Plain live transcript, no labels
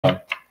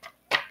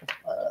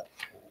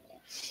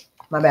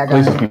My bad,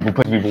 guys. Place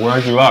people. We're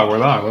actually live. We're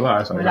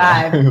live. Sorry, we're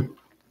live.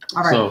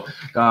 All right. So,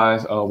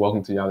 guys,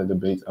 welcome to Yatta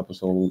Debates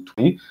episode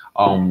 20.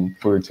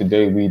 For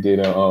today, we did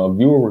a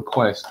viewer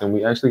request, and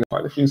we actually got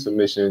quite a few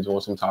submissions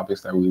on some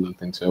topics that we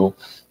looked into.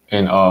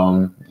 And,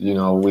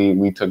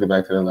 we took it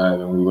back to the lab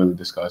and we really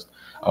discussed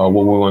what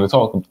we want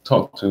to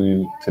talk to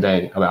you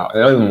today about.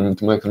 I'm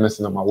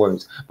messing up my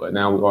words, but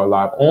now we are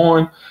live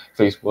on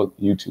Facebook,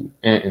 YouTube,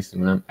 and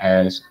Instagram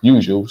as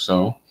usual.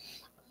 So,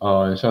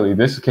 Shelly,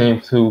 this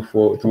came through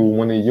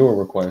one of your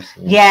requests.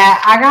 Yeah,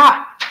 I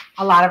got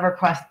a lot of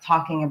requests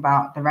talking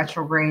about the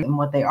retrograde and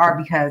what they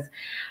are because,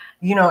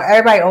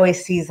 everybody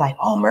always sees like,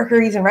 oh,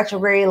 Mercury's in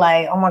retrograde,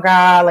 like, oh my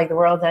God, like the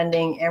world's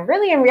ending. And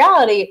really, in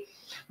reality,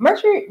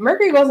 Mercury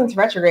goes into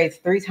retrogrades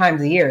 3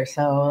 times a year.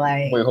 So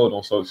like, wait, hold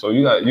on. So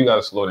you got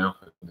to slow down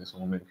for this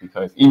moment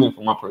because even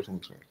from my personal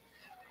experience,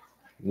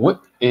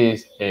 what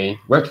is a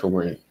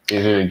retrograde?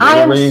 Is it a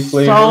Gatorade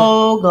flavor? I'm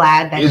so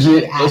glad that is you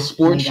it a asked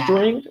sports me that.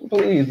 drink?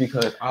 Please,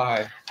 because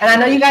And I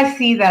know you guys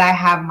see that I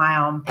have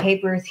my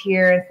papers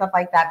here and stuff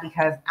like that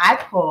because I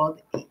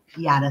pulled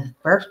Yatta's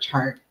birth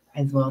chart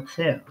as well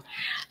too.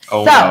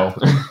 Oh no.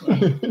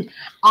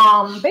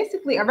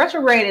 Basically, a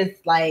retrograde is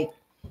like,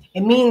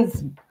 it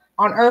means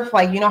on Earth,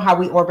 like, how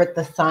we orbit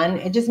the sun.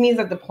 It just means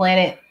that the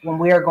planet, when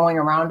we are going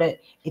around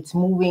it, it's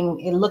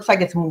moving. It looks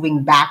like it's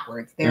moving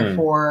backwards.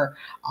 Therefore,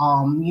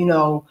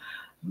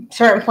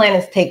 certain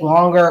planets take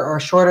longer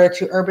or shorter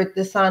to orbit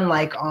the sun.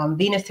 Like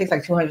Venus takes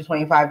like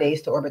 225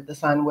 days to orbit the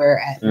sun,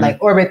 whereas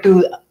like orbit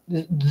through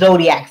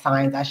zodiac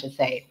signs, I should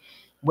say.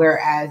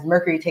 Whereas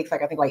Mercury takes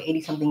like, I think like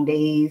 80 something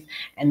days,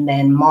 and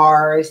then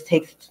Mars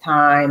takes its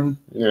time.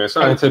 Yeah,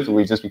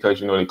 scientifically, just because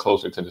they're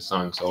closer to the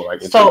sun, so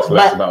like it takes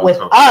less about with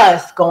time.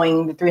 us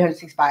going the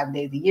 365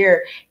 days a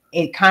year,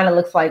 it kind of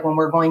looks like when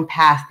we're going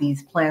past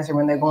these planets or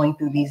when they're going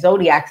through these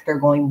zodiacs, they're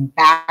going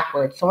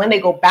backwards. So when they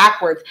go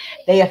backwards,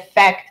 they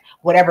affect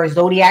whatever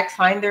zodiac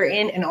sign they're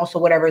in and also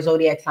whatever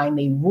zodiac sign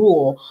they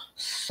rule.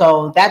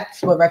 So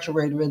that's what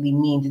retrograde really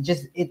means.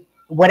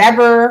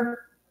 Whatever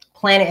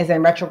planet is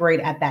in retrograde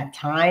at that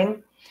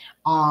time,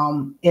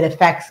 it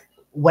affects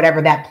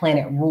whatever that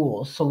planet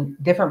rules. So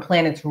different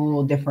planets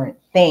rule different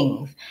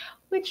things,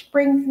 which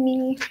brings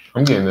me.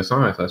 I'm getting the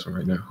science lesson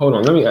right now. Hold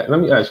on, let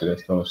me ask you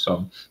this though.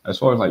 So as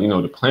far as like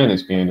the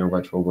planets being in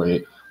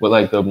retrograde, would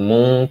like the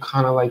moon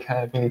kind of like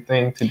have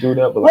anything to do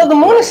that? But well, the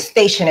moon is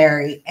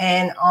stationary,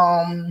 and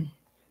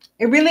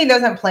it really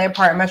doesn't play a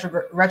part in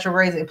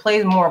retrogrades. It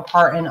plays more a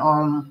part in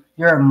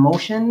your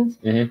emotions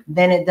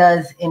than it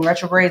does in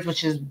retrogrades,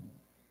 which is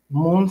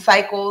moon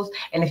cycles.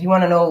 And if you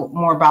want to know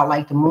more about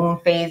like the moon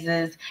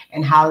phases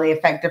and how they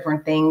affect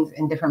different things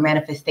and different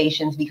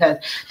manifestations, because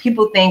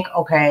people think,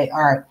 okay,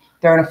 all right,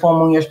 during a full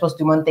moon you're supposed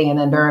to do one thing, and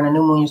then during a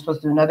new moon you're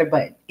supposed to do another,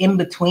 but in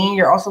between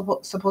you're also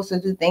supposed to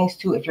do things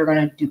too if you're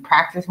going to do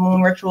practice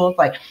moon rituals.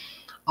 Like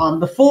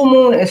the full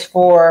moon is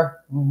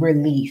for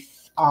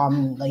release,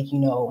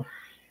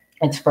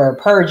 it's for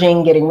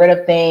purging, getting rid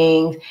of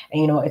things,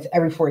 and it's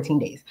every 14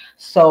 days.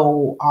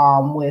 So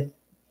with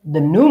the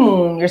new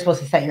moon, you're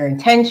supposed to set your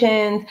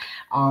intentions,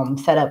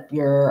 set up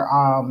your,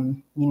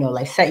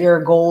 set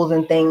your goals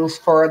and things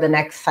for the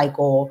next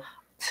cycle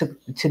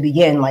to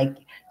begin. Like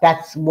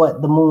that's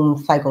what the moon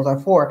cycles are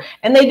for.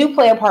 And they do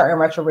play a part in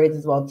retrogrades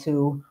as well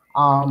too.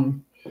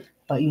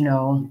 But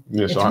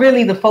it's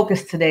really the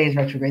focus today is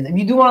retrogrades. If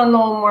you do want to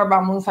know more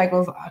about moon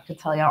cycles, I could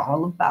tell y'all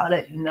all about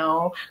it.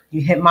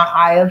 You hit my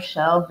Eye of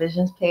Shell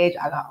Visions page.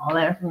 I got all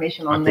that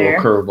information on there.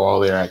 I threw a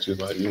curveball there at you,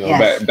 but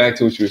yes. back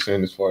to what you were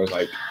saying as far as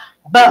like.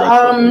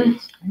 But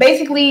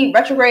basically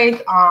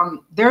retrogrades,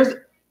 there's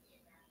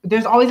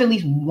always at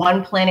least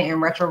one planet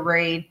in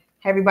retrograde.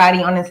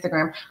 Everybody on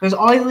Instagram, there's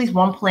always at least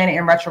one planet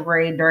in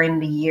retrograde during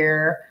the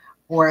year,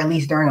 or at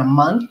least during a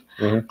month.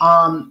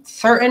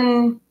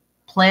 Certain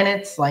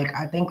planets, like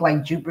I think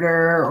like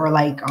Jupiter or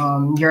like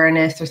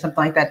Uranus or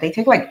something like that, they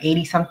take like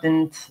 80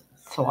 something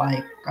to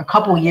like a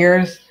couple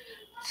years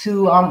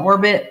to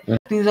orbit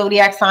through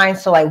zodiac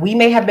signs. So like we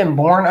may have been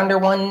born under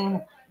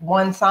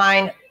one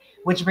sign,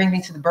 which brings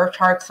me to the birth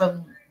charts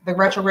of the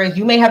retrogrades.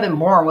 You may have been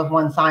born with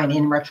one sign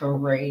in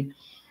retrograde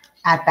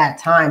at that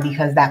time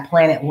because that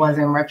planet was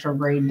in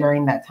retrograde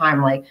during that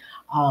time. Like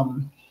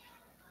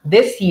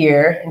this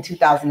year in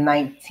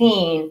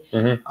 2019,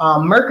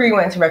 Mercury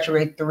went into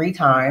retrograde 3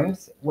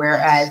 times,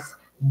 whereas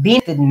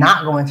Venus did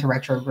not go into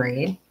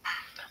retrograde.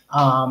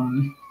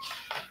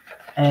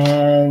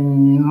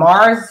 And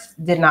Mars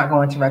did not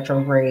go into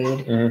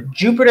retrograde.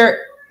 Jupiter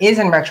is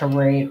in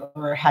retrograde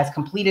or has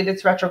completed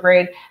its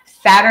retrograde.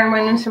 Saturn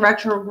went into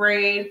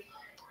retrograde.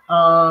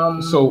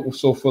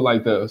 So for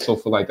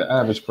the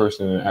average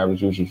person and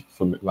average user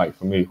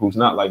for me who's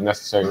not like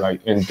necessarily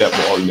like in depth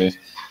with all of this,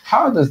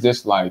 how does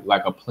this like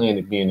a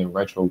planet being in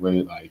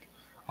retrograde like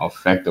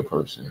affect a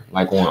person?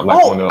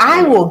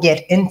 I will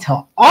get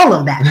into all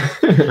of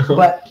that.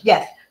 But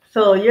yes,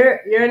 so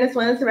Uranus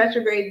went into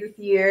retrograde this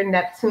year,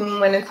 Neptune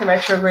went into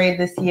retrograde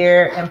this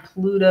year, and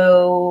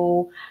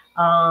Pluto,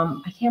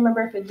 I can't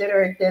remember if it did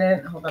or it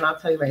didn't. Hold on, I'll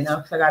tell you right now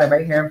because I got it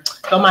right here.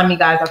 Don't mind me,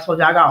 guys. I told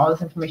you I got all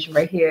this information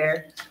right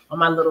here on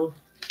my little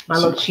My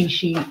little cheat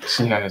sheet.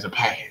 She has a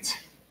pad.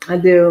 I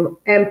do.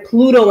 And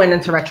Pluto went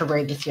into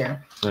retrograde this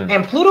year.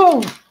 And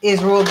Pluto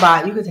is ruled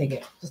by, you can take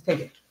it. Just take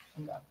it.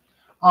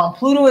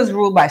 Pluto is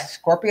ruled by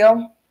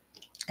Scorpio.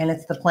 And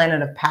it's the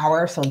planet of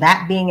power. So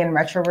that being in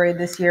retrograde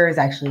this year is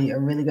actually a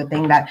really good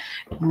thing. That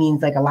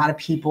means like a lot of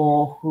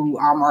people who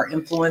are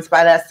influenced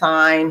by that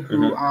sign,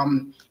 who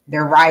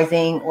their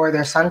rising or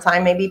their sun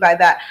sign maybe by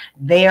that,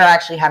 they are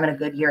actually having a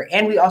good year.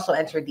 And we also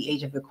entered the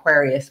age of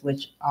Aquarius,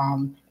 which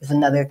is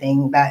another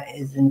thing that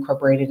is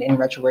incorporated in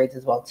retrogrades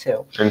as well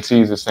too. And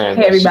T's is saying,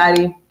 hey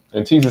everybody.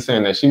 And T's is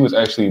saying that she was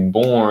actually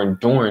born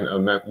during a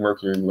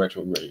Mercury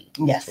retrograde.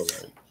 Yes. So,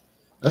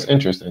 that's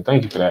interesting.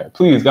 Thank you for that.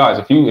 Please, guys,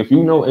 if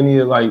you know any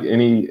of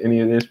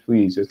this,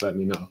 please just let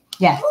me know.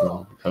 Yes.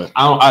 Because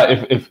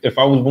if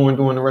I was born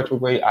during the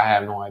retrograde, I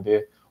have no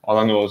idea. All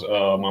I know is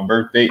my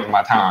birth date and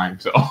my time.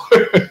 So.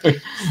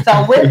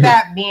 So with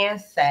that being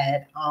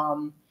said,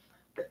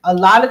 a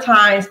lot of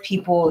times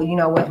people,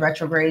 with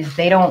retrogrades,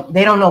 they don't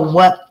know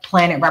what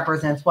planet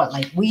represents what.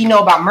 Like we know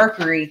about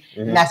Mercury,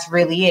 and that's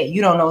really it.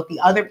 You don't know what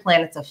the other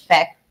planets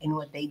affect and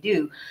what they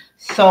do.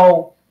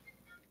 So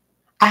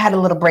I had a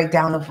little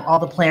breakdown of all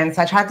the planets.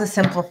 I tried to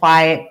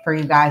simplify it for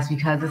you guys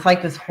because it's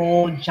like this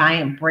whole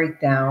giant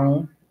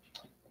breakdown.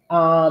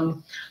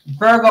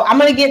 Virgo, I'm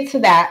going to get to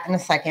that in a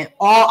second.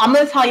 I'm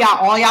going to tell y'all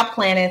all y'all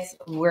planets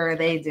where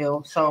they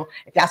do. So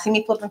if y'all see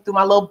me flipping through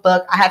my little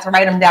book, I had to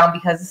write them down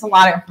because it's a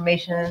lot of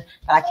information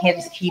that I can't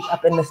just keep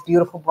up in this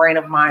beautiful brain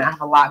of mine. I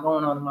have a lot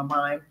going on in my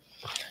mind.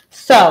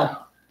 So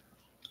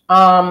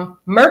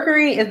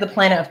Mercury is the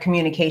planet of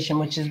communication,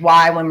 which is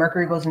why when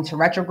Mercury goes into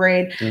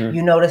retrograde,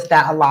 you notice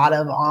that a lot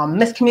of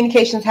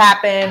miscommunications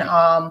happen.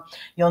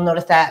 You'll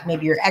notice that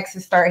maybe your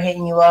exes start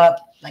hitting you up,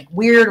 like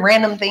weird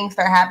random things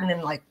start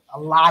happening, like a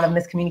lot of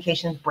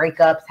miscommunications,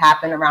 breakups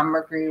happen around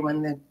Mercury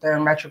when they're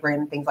in retrograde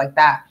and things like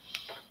that.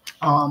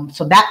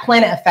 So that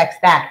planet affects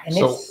that, and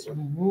it's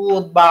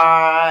ruled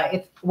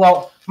by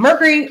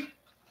Mercury.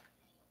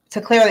 To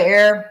clear the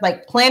air,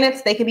 like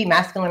planets, they could be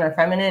masculine or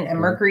feminine, and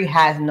Mercury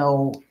has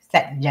no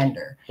set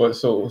gender. But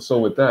so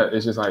with that,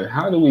 it's just like,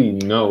 how do we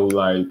know,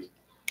 like,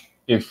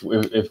 if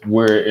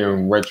we're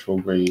in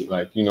retrograde,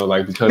 like,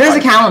 because there's a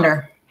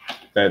calendar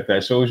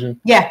that shows you.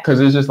 Yeah.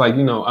 Because it's just like,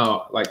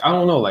 like I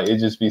don't know, like it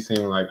just be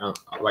seeming like I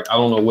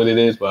don't know what it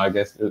is, but I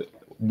guess it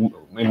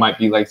might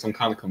be like some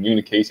kind of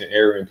communication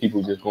error and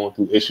people just going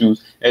through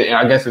issues, and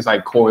I guess it's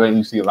like correlating.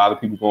 You see a lot of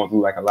people going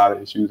through like a lot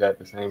of issues at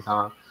the same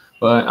time.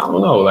 But I don't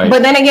know, like.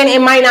 But then again,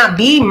 it might not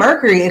be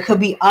Mercury. It could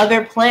be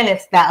other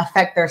planets that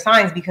affect their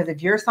signs. Because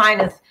if your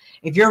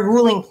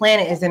ruling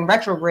planet is in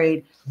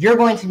retrograde, you're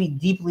going to be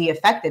deeply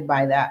affected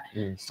by that.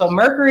 So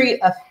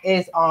Mercury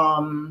is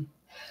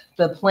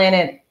the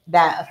planet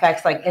that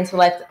affects like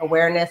intellect,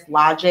 awareness,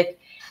 logic,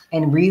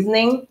 and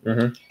reasoning.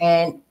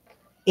 And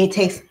it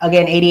takes,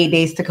 again, 88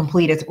 days to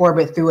complete its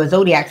orbit through a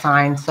zodiac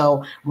sign.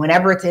 So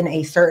whenever it's in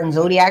a certain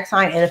zodiac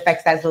sign, it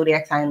affects that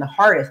zodiac sign the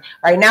hardest.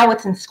 Right now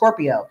it's in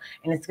Scorpio,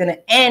 and it's going to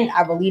end,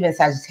 I believe, in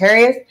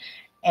Sagittarius.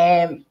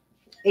 And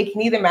it's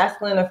neither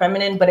masculine or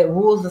feminine, but it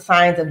rules the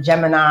signs of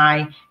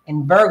Gemini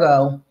and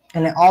Virgo.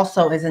 And it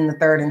also is in the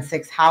 3rd and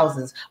 6th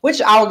houses,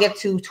 which I'll get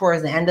to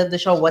towards the end of the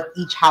show, what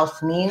each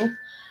house means.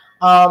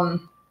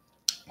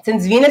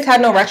 Since Venus had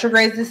no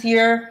retrogrades this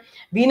year,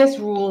 Venus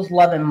rules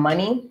love and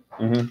money.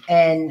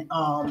 And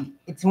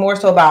it's more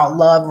so about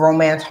love,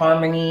 romance,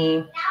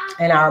 harmony,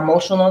 and our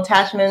emotional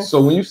attachments.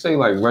 So when you say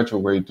like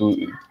retrograde,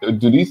 do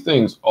these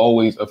things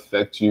always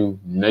affect you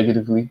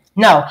negatively?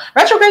 No,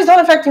 retrogrades don't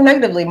affect you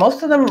negatively.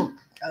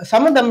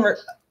 Some of them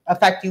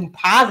affect you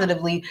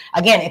positively.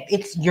 Again, if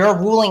it's your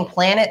ruling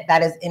planet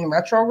that is in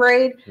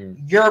retrograde,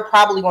 you're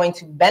probably going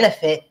to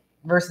benefit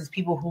versus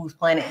people whose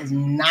planet is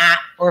not,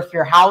 or if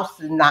your house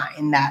is not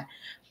in that,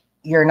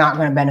 you're not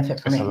going to benefit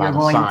from it. You're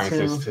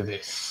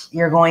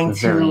going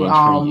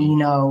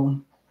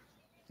to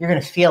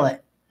feel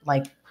it.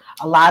 Like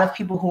a lot of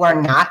people who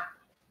are not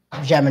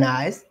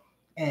Geminis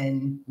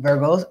and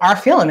Virgos are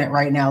feeling it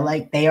right now.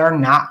 Like they are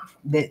not,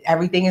 that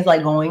everything is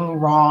like going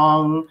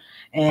wrong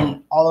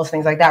and all those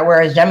things like that.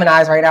 Whereas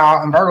Geminis right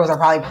now and Virgos are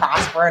probably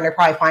prospering. They're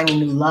probably finding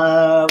new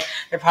love.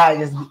 They're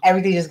probably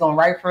everything's just going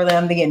right for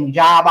them. They get new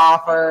job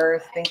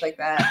offers, things like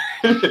that.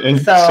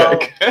 So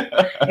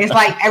it's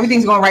like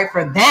everything's going right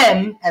for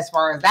them as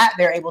far as that.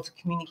 They're able to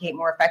communicate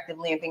more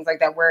effectively and things like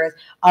that. Whereas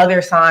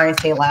other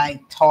signs, say like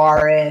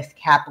Taurus,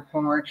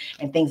 Capricorn,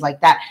 and things like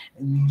that,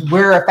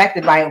 we're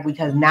affected by it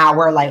because now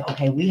we're like,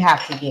 okay, we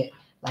have to get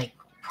like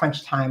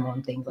crunch time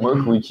on things like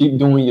Mercury, keep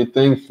doing your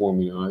thing for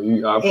me.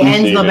 It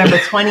ends November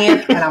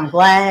 20th, and I'm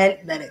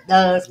glad that it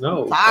does.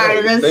 No,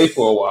 stay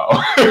for a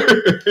while.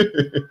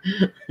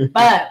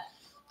 But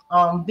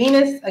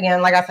Venus,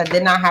 again, like I said,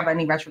 did not have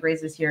any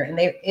retrogrades this year, and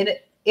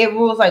it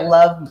rules like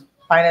love,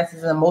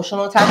 finances, and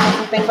emotional attachments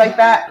and things like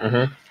that.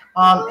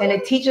 And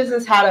it teaches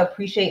us how to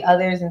appreciate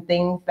others and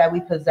things that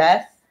we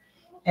possess,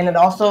 and it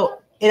also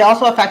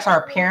affects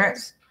our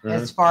appearance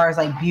as far as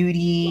like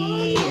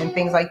beauty and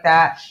things like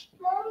that.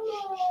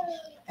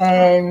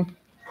 And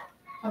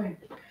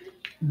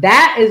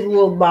that is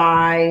ruled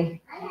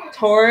by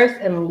Taurus,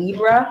 and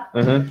Libra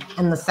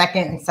in the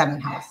 2nd and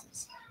 7th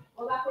houses.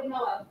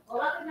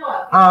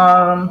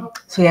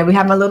 So yeah, we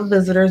have my little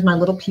visitors, my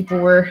little people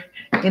were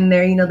in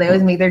there. You know, they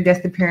always make their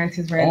guest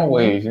appearances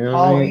randomly. Always, you know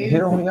what I mean?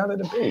 Hit on the other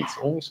debates.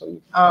 Only so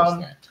you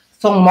can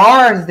So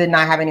Mars did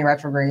not have any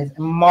retrogrades.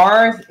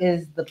 Mars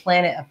is the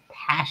planet of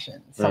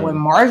passion. So when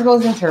Mars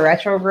goes into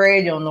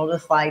retrograde, you'll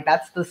notice like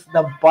that's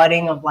the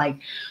budding of like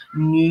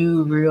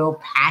new, real,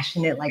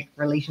 passionate like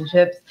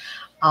relationships.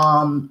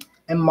 And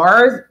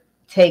Mars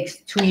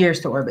takes 2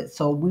 years to orbit.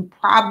 So we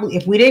probably,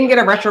 if we didn't get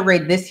a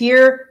retrograde this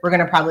year, we're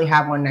gonna probably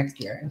have one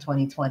next year in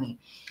 2020.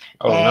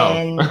 Oh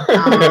and,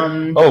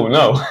 no! Oh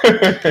no!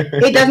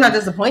 It does not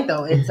disappoint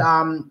though.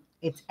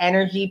 It's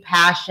energy,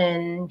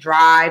 passion,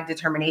 drive,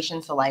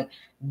 determination. So like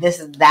this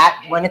is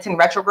that when it's in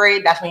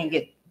retrograde, that's when you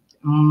get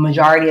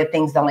majority of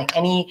things done. Like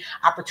any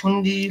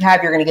opportunity you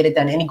have, you're going to get it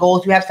done. Any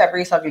goals you have set for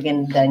yourself, you're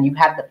getting it done. You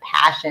have the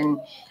passion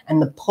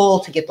and the pull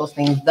to get those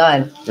things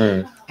done.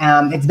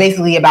 It's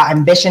basically about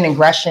ambition,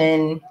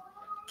 aggression.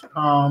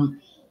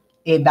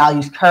 It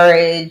values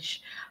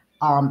courage,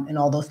 and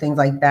all those things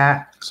like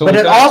that. So but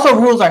it also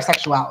rules our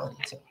sexuality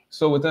too.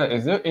 So with that,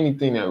 is there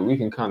anything that we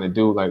can kind of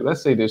do? Like,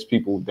 let's say there's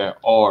people that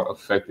are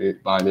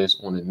affected by this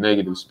on a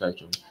negative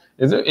spectrum.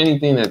 Is there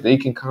anything that they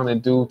can kind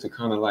of do to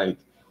kind of like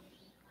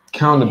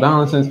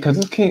counterbalances? Because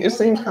it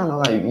seems kind of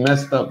like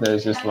messed up that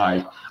it's just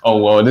like,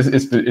 oh well,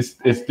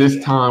 it's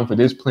this time for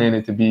this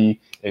planet to be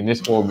in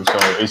this orbit, so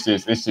it's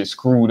just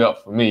screwed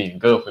up for me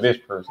and good for this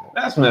person.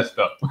 That's messed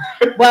up.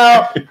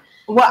 Well,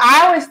 what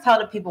I always tell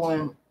the people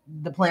when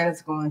the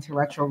planet's going to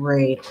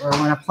retrograde or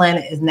when a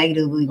planet is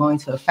negatively going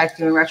to affect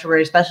you in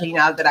retrograde, especially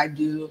now that I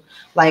do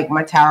like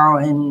my tarot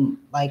and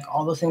like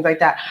all those things like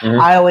that,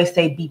 I always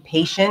say be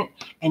patient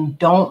and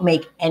don't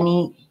make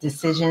any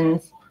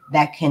decisions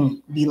that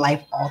can be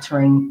life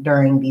altering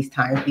during these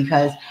times,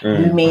 because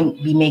you may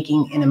be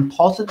making an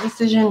impulsive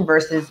decision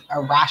versus a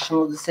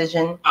rational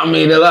decision. I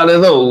made a lot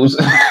of those.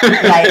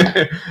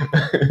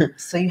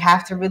 So you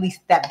have to really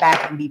step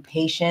back and be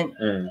patient,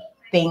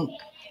 think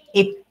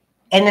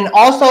and then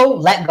also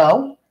let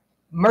go.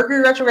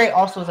 Mercury retrograde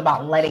also is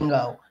about letting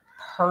go,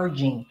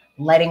 purging,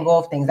 letting go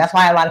of things. That's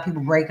why a lot of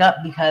people break up,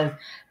 because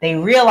they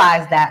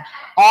realize that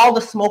all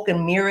the smoke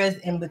and mirrors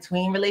in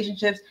between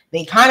relationships,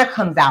 they kind of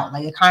comes out.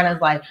 Like it kind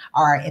of like,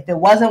 all right, if it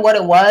wasn't what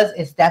it was,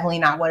 it's definitely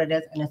not what it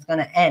is, and it's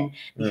gonna end,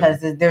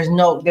 because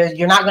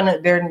you're not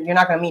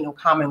gonna meet no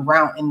common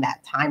ground in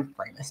that time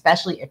frame,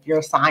 especially if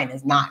your sign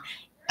is not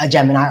a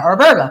Gemini or a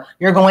Virgo.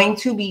 You're going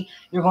to be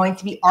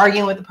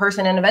arguing with the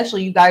person, and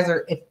eventually you guys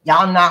are, if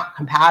y'all not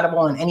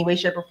compatible in any way,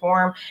 shape, or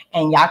form,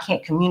 and y'all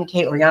can't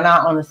communicate, or y'all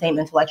not on the same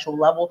intellectual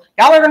level,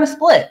 y'all are going to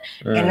split.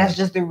 And that's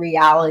just the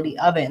reality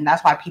of it. And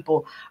that's why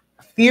people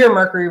fear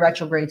Mercury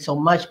retrograde so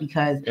much,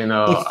 because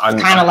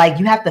it's kind of like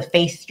you have to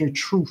face your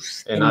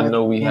truths. And I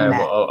know we have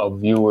a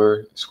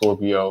viewer,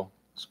 Scorpio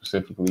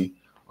specifically,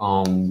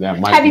 that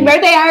might happy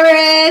birthday,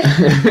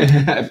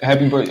 Iris.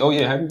 Happy birthday. Oh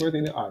yeah, happy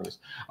birthday to Iris.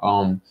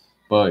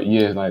 But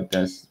yeah, like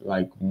that's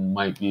like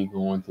might be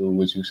going through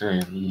what you're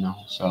saying, you know.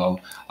 So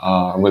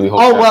I really hope.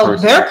 Oh well,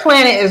 their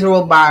planet is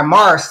ruled by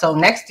Mars, so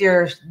next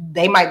year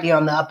they might be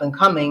on the up and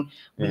coming,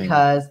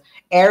 because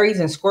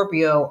Aries and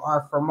Scorpio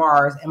are for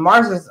Mars, and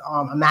Mars is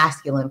a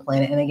masculine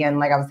planet. And again,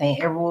 like I was saying,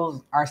 it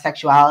rules our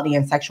sexuality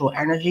and sexual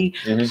energy.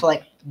 So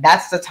like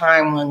that's the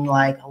time when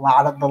like a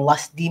lot of the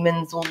lust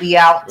demons will be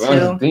out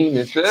too.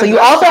 So you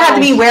also have to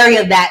be wary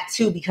of that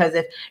too, because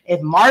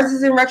if Mars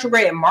is in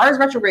retrograde, and Mars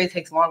retrograde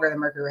takes longer than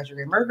Mercury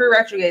retrograde. Mercury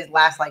retrograde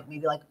lasts like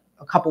maybe like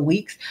a couple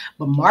weeks,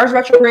 but Mars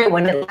retrograde,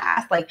 when it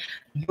lasts, like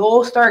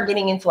you'll start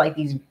getting into like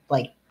these,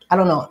 like, I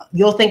don't know,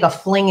 you'll think a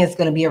fling is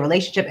going to be a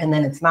relationship, and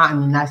then it's not,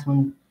 and that's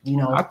when, you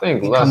know, I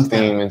think lust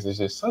demons is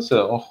just such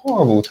a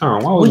horrible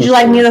term. Would you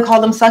like me to call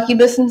them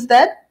succubus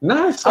instead?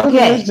 No,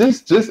 okay.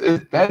 It's just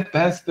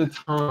that's the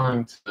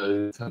time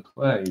to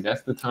play.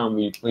 That's the time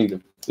when you play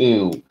the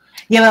field.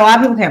 Yeah, but a lot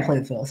of people can't play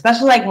the field,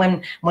 especially like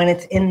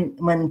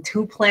when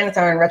two planets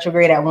are in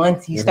retrograde at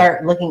once. You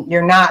start looking.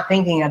 You're not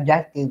thinking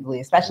objectively,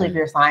 especially if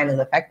your sign is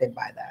affected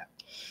by that.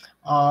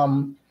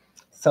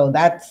 So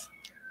that's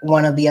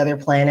one of the other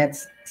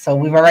planets. So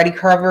we've already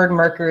covered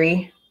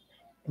Mercury,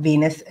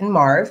 Venus, and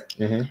Mars.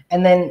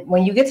 And then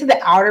when you get to the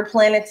outer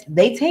planets,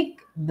 they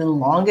take the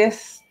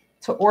longest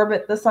to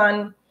orbit the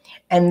sun,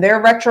 and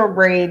their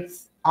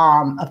retrogrades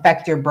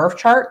affect your birth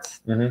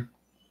charts,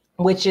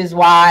 which is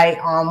why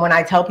when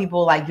I tell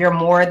people like you're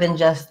more than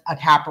just a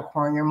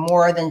Capricorn, you're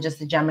more than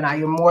just a Gemini,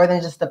 you're more than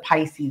just a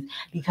Pisces,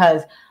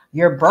 because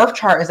your birth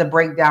chart is a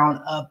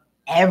breakdown of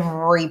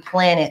every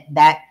planet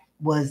that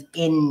was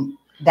in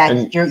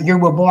that you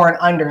were born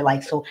under.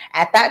 Like, so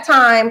at that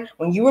time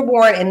when you were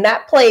born in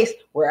that place,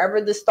 wherever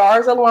the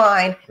stars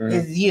align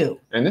is you.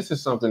 And this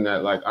is something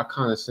that like I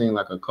kind of seen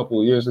like a couple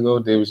of years ago.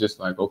 They was just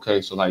like,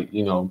 okay, so like,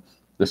 you know,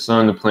 the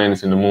sun, the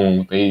planets, and the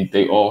moon,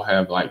 they all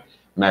have like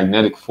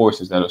magnetic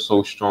forces that are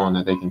so strong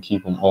that they can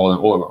keep them all in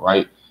orbit,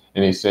 right?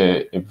 And they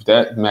said if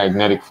that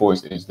magnetic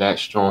force is that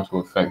strong to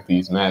affect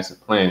these massive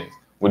planets,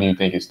 what do you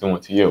think it's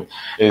doing to you?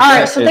 All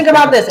right, so think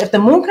about this. If the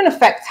moon can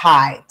affect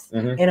tides,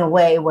 in a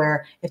way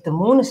where if the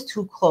moon is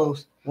too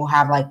close, we'll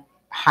have like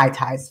high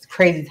tides,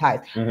 crazy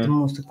tides. If the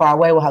moon's too far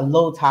away, we'll have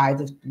low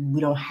tides. If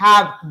we don't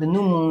have the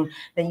new moon,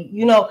 then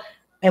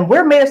and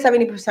we're made of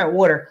 70%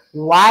 water.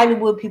 Why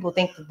would people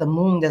think that the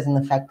moon doesn't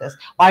affect us?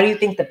 Why do you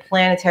think the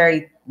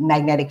planetary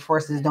magnetic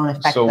forces don't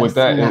affect us? So with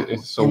that,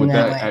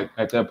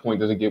 at that point,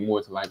 does it get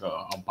more to like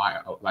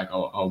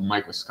a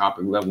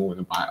microscopic level and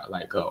a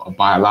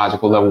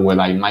biological level where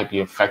like might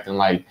be affecting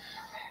like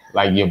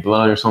your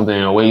blood or something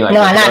in a way? Like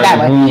no, not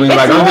that way.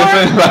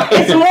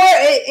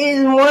 It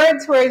is more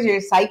towards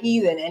your psyche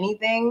than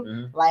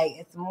anything. Like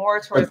it's more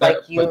towards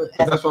you as a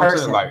person. That's what I'm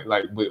saying.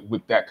 Like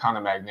with that kind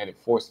of magnetic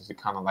forces, it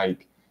kind of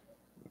like,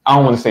 I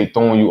don't want to say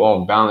throwing you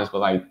off balance, but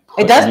like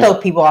it does throw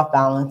people off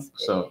balance.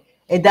 So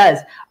it does.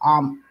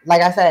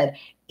 Like I said,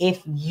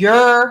 if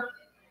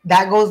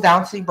that goes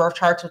down to your birth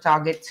charts, which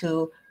I'll get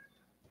to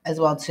as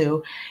well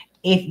too.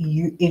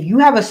 If you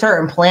have a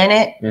certain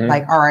planet,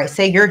 like all right,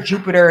 say your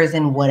Jupiter is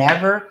in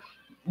whatever,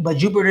 but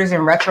Jupiter's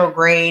in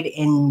retrograde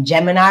in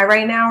Gemini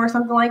right now or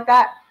something like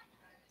that,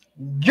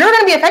 you're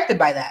gonna be affected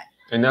by that.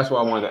 And that's what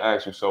I wanted to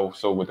ask you. So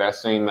with that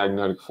same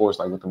magnetic force,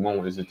 like with the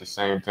moon, is it the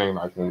same thing?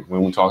 Like when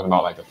we're talking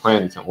about like the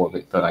planets in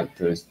orbit, like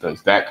does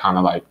that kind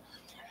of like?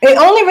 It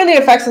only really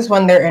affects us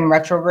when they're in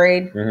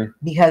retrograde,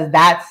 because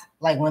that's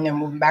like when they're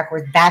moving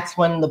backwards. That's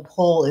when the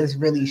pull is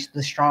really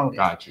the strongest.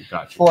 Got you.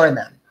 For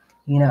them,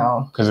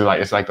 because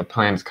it's like the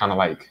planets kind of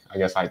like, I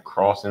guess, like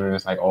crossing, and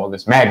it's like all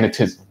this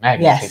magnetism.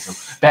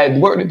 Yes. That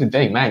word of the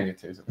day,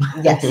 magnetism.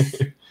 Yes.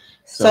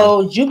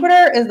 So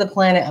Jupiter is the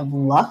planet of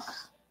luck,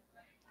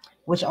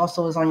 which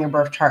also is on your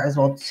birth chart as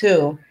well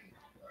too.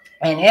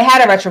 And it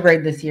had a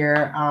retrograde this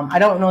year. I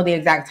don't know the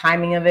exact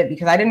timing of it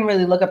because I didn't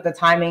really look up the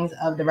timings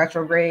of the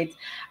retrogrades.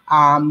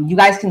 You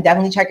guys can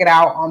definitely check it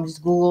out.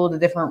 Just Google the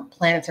different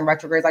planets in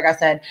retrogrades. Like I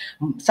said,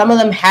 some of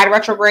them had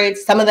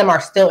retrogrades. Some of them are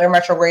still in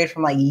retrograde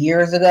from like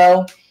years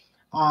ago.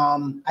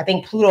 I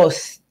think Pluto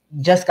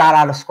just got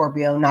out of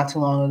Scorpio not too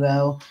long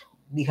ago,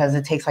 because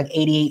it takes like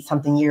 88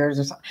 something years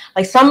or something.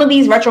 Like some of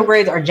these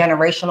retrogrades are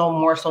generational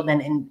more so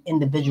than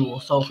individual.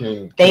 So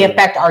they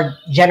affect our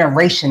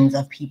generations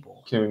of people.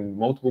 Can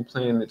multiple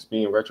planets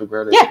be in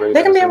retrograde? Yeah,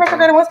 they can be in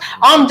retrograde at once.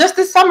 Just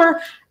this summer,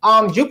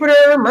 Jupiter,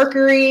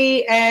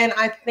 Mercury, and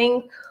I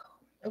think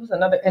it was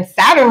another, and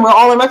Saturn were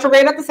all in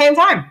retrograde at the same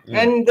time.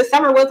 And this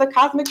summer was a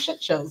cosmic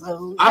shit show.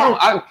 So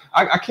yeah.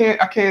 I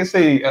can't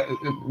say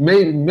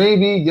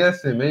maybe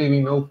yes and maybe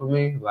no for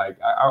me. Like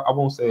I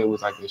won't say it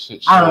was like a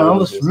shit show. I don't know. It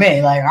was for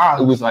me. Like I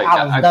was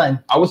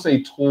done. I would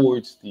say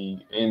towards the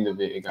end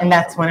of it. And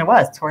that's when it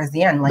was towards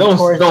the end. Like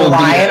towards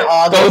July and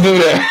August. Don't do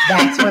that.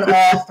 That's when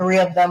all three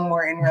of them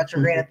were in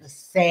retrograde at the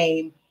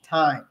same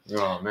time.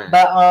 Oh man.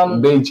 But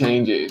big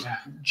changes.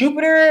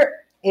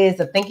 Jupiter is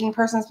a thinking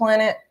person's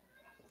planet,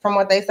 from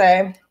what they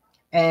say,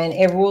 and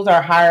it rules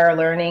our higher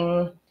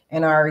learning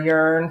and our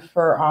yearn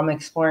for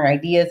exploring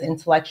ideas,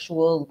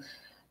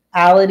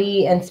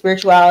 intellectuality and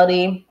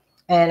spirituality,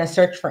 and a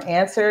search for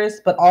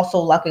answers, but also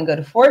luck and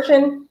good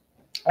fortune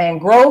and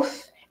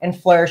growth and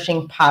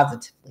flourishing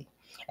positively.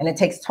 And it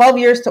takes 12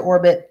 years to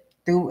orbit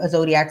through a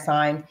zodiac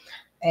sign,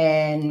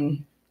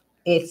 and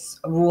it's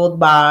ruled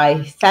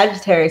by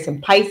Sagittarius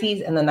and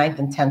Pisces in the 9th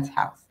and 10th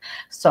house.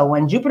 So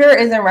when Jupiter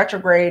is in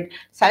retrograde,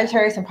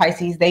 Sagittarius and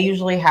Pisces, they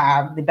usually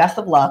have the best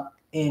of luck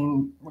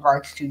in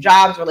regards to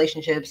jobs,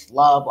 relationships,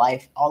 love,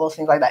 life, all those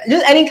things like that.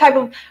 Just any type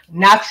of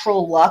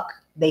natural luck,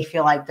 they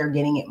feel like they're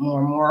getting it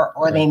more and more,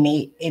 or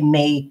it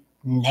may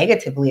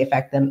negatively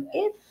affect them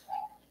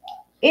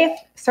if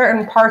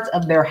certain parts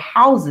of their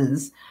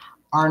houses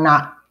are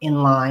not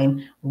in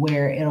line,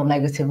 where it'll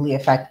negatively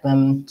affect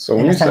them. So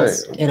in a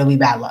sense, it'll be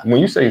bad luck.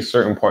 When you say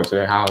certain parts of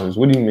their houses,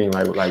 what do you mean?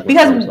 Like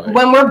because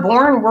when we're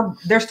born,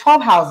 there's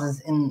 12 houses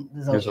in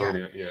the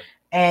zodiac. Yeah.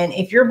 And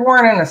if you're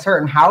born in a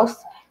certain house,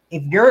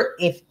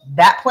 if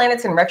that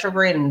planet's in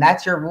retrograde and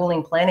that's your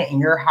ruling planet in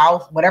your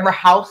house, whatever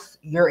house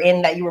you're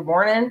in that you were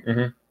born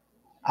in,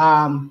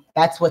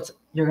 that's what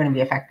you're going to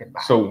be affected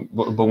by. So,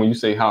 but when you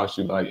say house,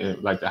 you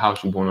like the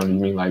house you're born on, you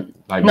mean like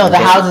no, the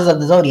houses of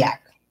the zodiac.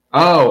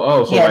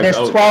 So yeah, there's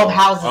 12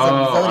 houses of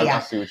the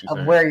zodiac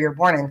of where you're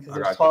born in, because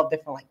there's 12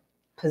 different like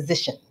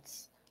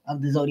positions of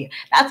the zodiac.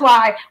 That's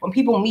why when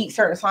people meet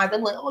certain signs,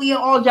 they're like, "Oh, yeah,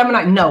 all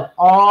Gemini." No,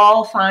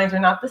 all signs are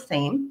not the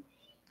same.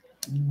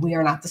 We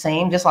are not the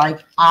same. Just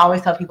like I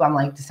always tell people, I'm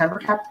like, December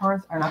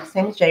Capricorns are not the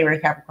same as January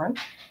Capricorns.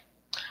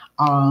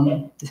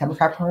 December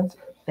Capricorns,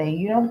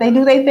 they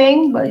do their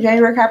thing, but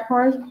January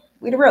Capricorns,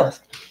 we the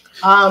realest.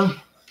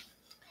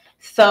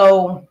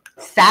 So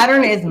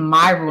Saturn is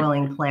my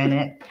ruling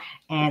planet.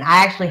 And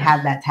I actually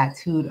have that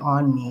tattooed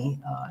on me.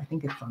 I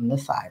think it's on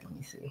this side. Let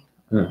me see.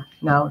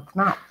 No, it's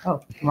not.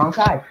 Oh, wrong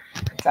side.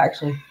 It's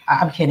actually,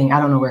 I'm kidding.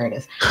 I don't know where it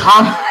is.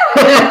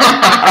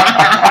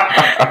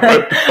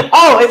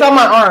 Oh, it's on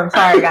my arm.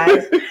 Sorry,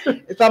 guys.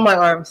 It's on my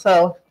arm.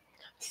 So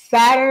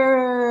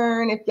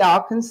Saturn, if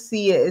y'all can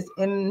see it, is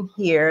in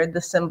here.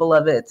 The symbol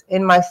of it's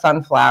in my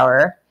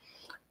sunflower.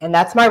 And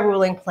that's my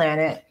ruling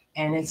planet.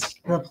 And it's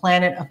the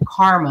planet of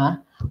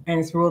karma. and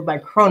it's ruled by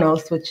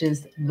Kronos, which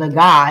is the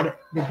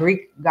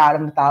Greek god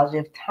of mythology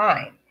of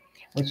time,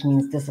 which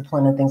means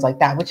discipline and things like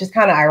that, which is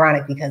kind of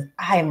ironic because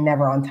I am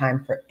never on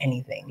time for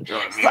anything.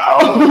 So,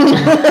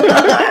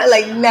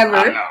 like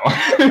never.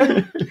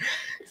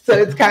 So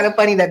it's kind of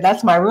funny that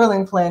that's my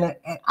ruling planet,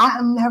 and I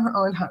am never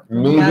on time.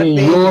 Maybe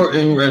you're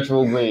in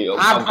retrograde.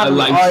 I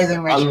like always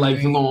in retrograde. I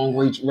like long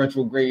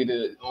retrograde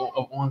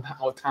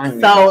on time.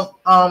 So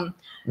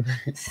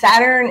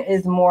Saturn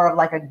is more of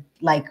like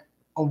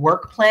a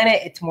work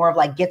planet. It's more of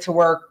like get to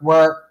work,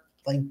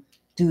 like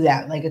do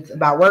that. Like it's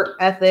about work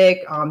ethic,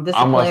 discipline.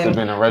 I must have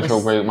been in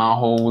retrograde my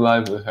whole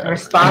life with her.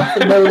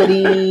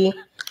 Responsibility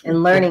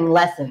and learning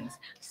lessons.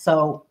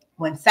 So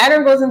when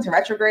Saturn goes into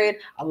retrograde,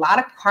 a lot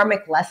of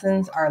karmic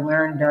lessons are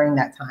learned during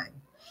that time.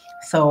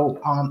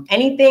 So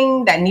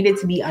anything that needed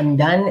to be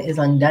undone is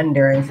undone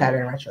during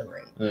Saturn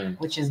retrograde,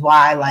 which is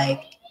why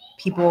like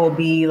people will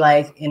be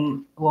like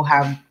will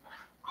have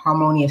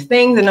harmonious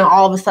things, and then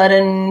all of a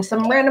sudden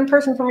some random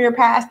person from your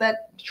past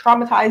that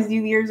traumatized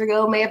you years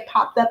ago may have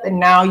popped up, and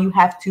now you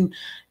have to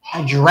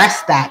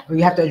address that, or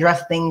you have to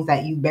address things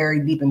that you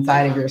buried deep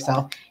inside of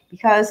yourself.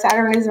 Because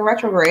Saturn is in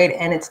retrograde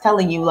and it's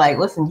telling you like,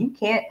 listen, you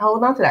can't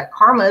hold on to that.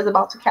 Karma is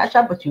about to catch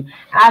up with you. And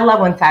I love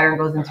when Saturn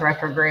goes into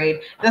retrograde.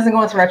 It doesn't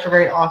go into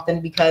retrograde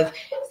often because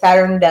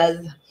Saturn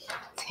does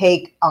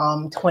take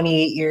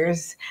 28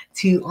 years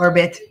to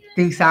orbit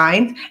through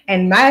signs.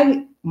 And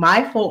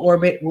my full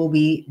orbit will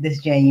be this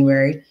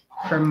January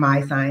for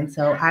my sign.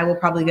 So I will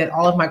probably get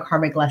all of my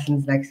karmic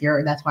lessons next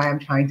year. That's why I'm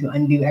trying to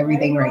undo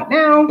everything right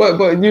now. But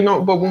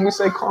when we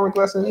say karmic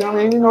lessons, I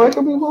mean, it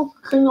could be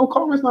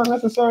karma's not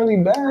necessarily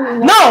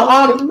bad.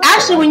 No,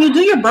 actually when you do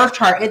your birth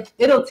chart,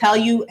 it'll tell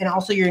you, and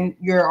also your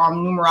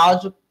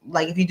numerology,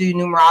 like if you do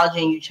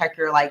numerology and you check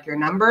your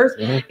numbers,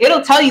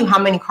 it'll tell you how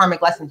many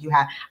karmic lessons you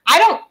have. I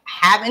don't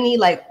have any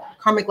like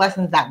karmic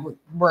lessons that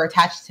were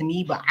attached to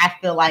me, but I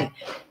feel like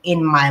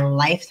in my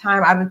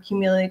lifetime I've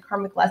accumulated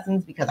karmic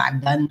lessons because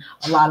I've done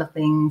a lot of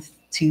things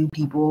to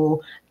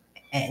people,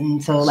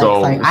 and so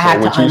I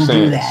had to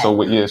undo that. So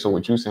what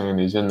you're saying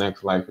is your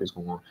next life is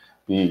going to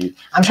be.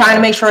 I'm trying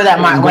to make sure that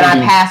when I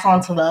pass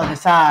on to the other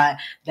side,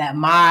 that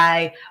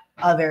my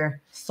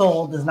other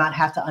soul does not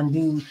have to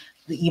undo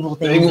the evil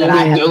things that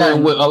I have done. They're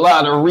dealing with a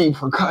lot of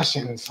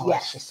repercussions. So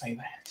let's just say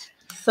that.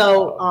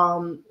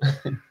 So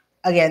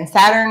again,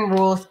 Saturn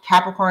rules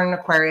Capricorn and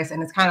Aquarius,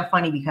 and it's kind of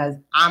funny because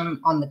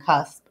I'm on the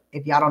cusp.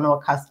 If y'all don't know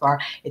what cusps are,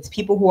 it's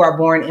people who are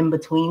born in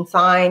between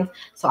signs.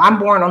 So I'm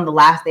born on the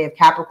last day of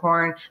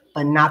Capricorn,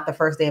 but not the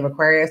first day of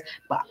Aquarius.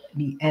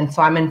 And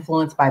so I'm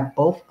influenced by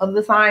both of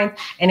the signs.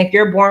 And if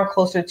you're born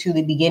closer to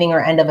the beginning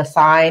or end of a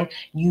sign,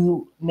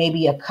 you may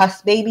be a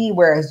cusp baby,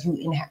 whereas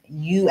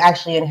you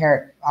actually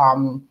inherit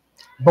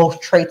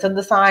both traits of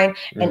the sign.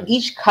 And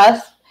each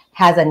cusp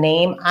has a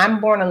name.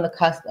 I'm born on the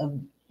cusp of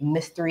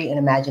mystery and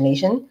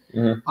imagination,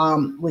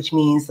 which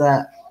means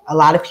that a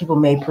lot of people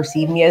may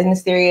perceive me as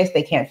mysterious.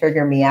 They can't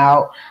figure me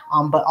out.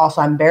 But also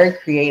I'm very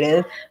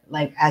creative.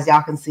 Like, as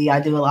y'all can see, I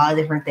do a lot of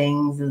different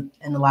things in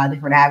a lot of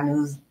different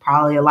avenues.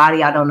 Probably a lot of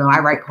y'all don't know, I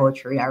write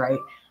poetry. I write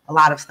a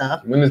lot of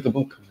stuff. When is the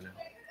book coming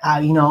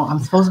out? I'm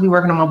supposed to be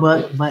working on my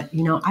book, but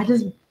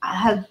I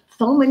have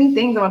so many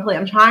things on my plate.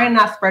 I'm trying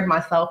not to spread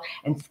myself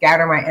and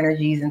scatter my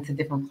energies into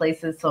different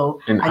places. So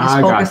I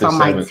just focus on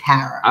my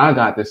tarot. I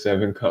got the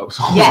 7 cups.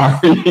 Yes.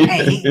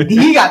 Hey,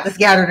 you got the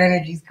scattered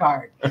energies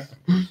card.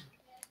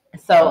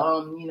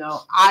 So,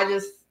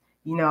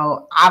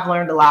 I've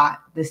learned a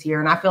lot this year,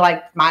 and I feel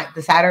like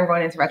the Saturn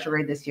going into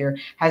retrograde this year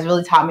has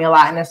really taught me a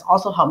lot. And it's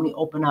also helped me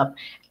open up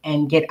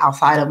and get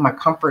outside of my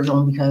comfort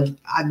zone, because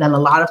I've done a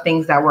lot of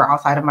things that were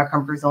outside of my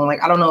comfort zone.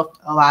 Like, I don't know if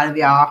a lot of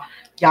y'all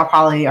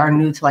probably are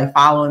new to like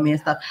following me and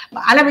stuff,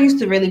 but I never used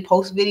to really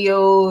post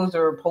videos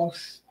or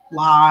post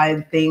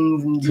live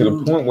things, and to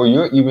the point where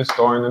you're even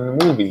starring in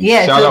the movie.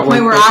 Yeah, to the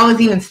point where I was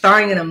even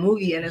starring in a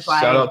movie, and it's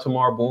like, shout out to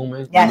Mar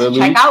Boomman. Yes, Lily,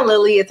 check out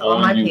Lily. It's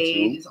on my YouTube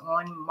page. It's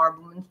on Mar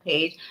Boomman's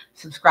page.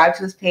 Subscribe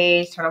to his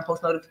page. Turn on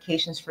post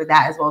notifications for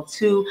that as well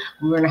too.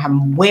 We're gonna have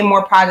way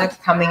more projects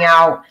coming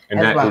out.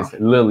 And that is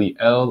Lily,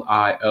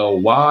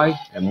 Lily,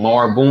 and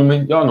Mar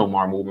Boomman. Y'all know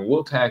Mar Boomman.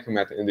 We'll tag him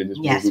at the end of this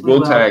movie.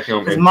 We'll tag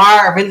him. Because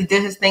Mar really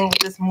did his thing with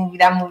this movie.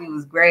 That movie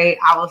was great.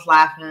 I was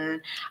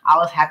laughing. I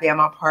was happy at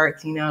my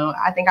parts.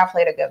 I think I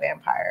played a good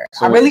vampire.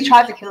 So I really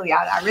tried to kill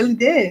Yatta. I really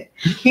did.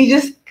 He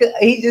just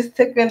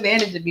took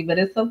advantage of me, but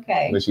it's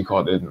okay. But she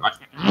caught it. Mar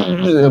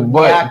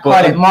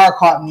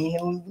caught me.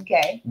 It was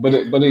okay.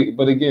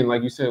 But again,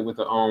 like you said, with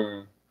the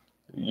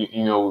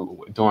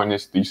during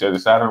this, you said the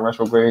Saturn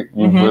retrograde,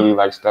 you really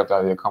like stepped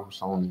out of your comfort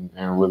zone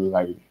and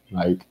really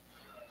like.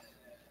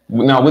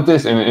 Now with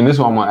this, and this is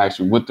what I'm gonna ask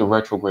you, with the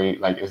retrograde,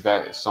 like, is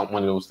that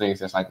one of those things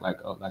that's like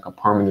a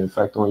permanent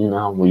effect on you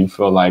now, where you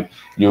feel like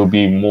you'll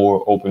be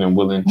more open and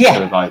willing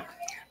to like.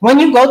 When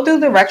you go through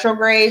the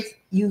retrogrades,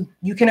 you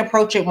can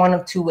approach it one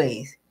of two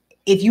ways.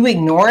 If you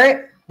ignore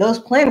it, those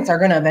planets are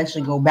going to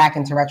eventually go back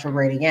into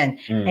retrograde again,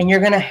 and you're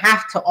going to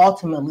have to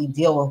ultimately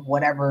deal with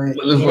whatever it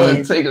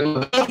is.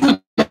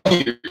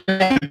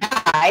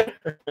 side.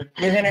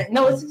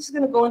 It's just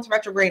gonna go into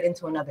retrograde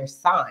into another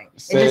sign.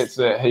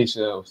 Hey,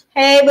 Shells.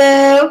 Hey,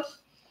 boo.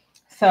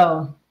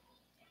 So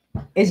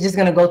it's just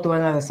gonna go through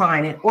another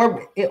sign. It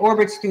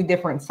orbits through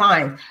different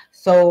signs.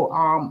 So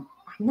I'm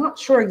not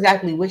sure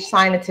exactly which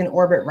sign it's in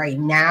orbit right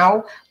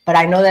now, but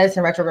I know that it's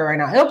in retrograde right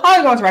now. It'll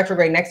probably go into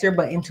retrograde next year,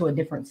 but into a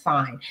different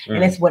sign.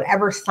 And it's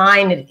whatever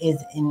sign it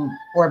is in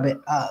orbit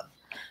of.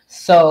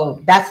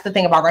 So that's the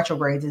thing about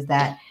retrogrades, is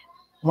that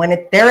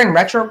when they're in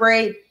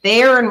retrograde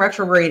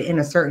in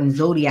a certain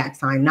zodiac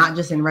sign, not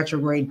just in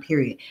retrograde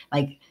period.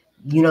 Like,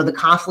 the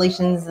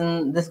constellations,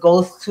 and this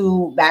goes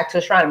back to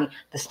astronomy,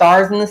 the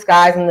stars in the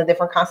skies and the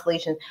different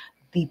constellations,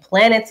 the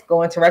planets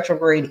go into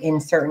retrograde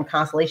in certain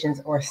constellations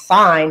or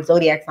signs,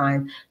 zodiac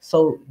signs.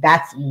 So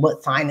that's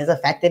what sign is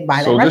affected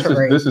by the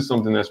retrograde. This is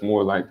something that's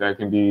more like, that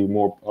can be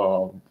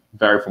more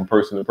vary from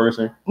person to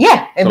person.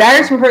 Yeah, it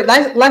varies from person.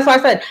 That's why I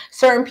said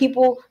certain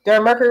people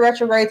during Mercury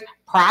retrogrades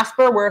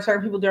prosper, where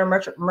certain people during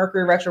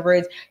Mercury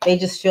retrogrades, they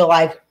just feel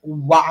like,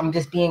 wow, I'm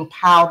just being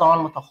piled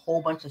on with a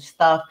whole bunch of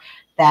stuff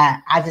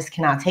that I just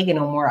cannot take it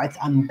no more. It's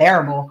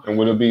unbearable. And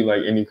would it be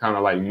like any kind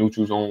of like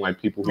neutral zone,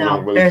 like people who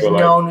don't really there's feel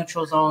no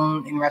neutral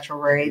zone in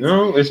retrogrades.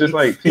 No, it's just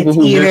like people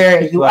who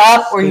either you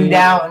up or you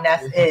down, and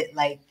that's it.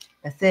 Like,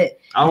 that's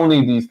it. I don't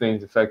need these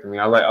things affecting me.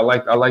 I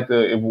like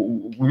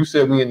when you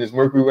said we in this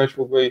Mercury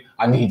retrograde,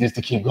 I need this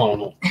to keep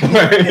going on.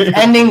 It's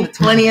ending the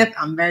 20th.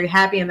 I'm very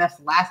happy, and that's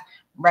the last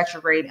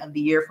retrograde of the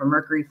year for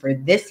Mercury for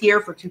this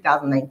year, for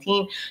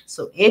 2019.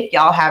 So if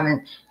y'all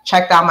haven't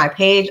checked out my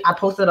page, I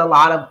posted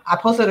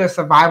a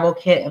survival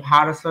kit of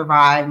how to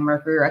survive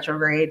Mercury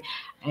retrograde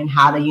and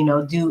how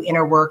to do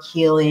inner work,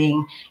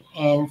 healing,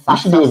 and stop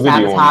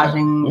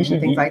sabotaging and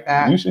things like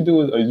that. You should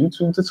do a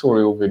YouTube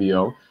tutorial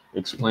video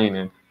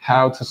explaining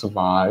how to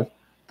survive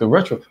the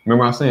retro.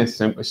 Remember I was saying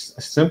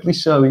simply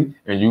Shelly,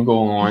 and you go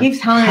on. He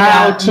keeps telling me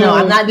that. No,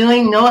 I'm not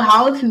doing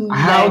how to.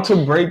 How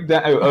to break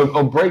down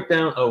a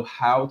breakdown of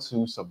how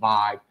to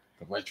survive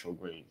the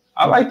retrograde.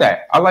 I like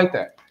that.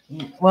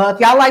 Well, if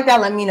y'all like that,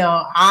 let me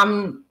know.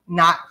 I'm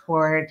not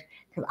for it,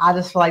 because I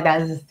just feel like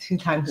that is too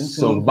time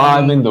consuming.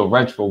 Surviving the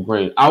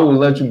retrograde. I will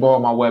let you borrow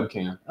my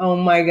webcam. Oh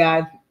my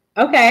God.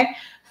 Okay.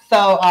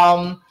 So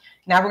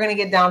now we're going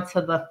to get down to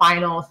the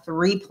final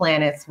 3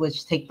 planets,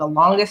 which take the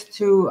longest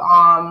to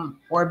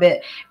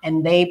orbit,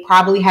 and they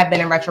probably have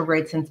been in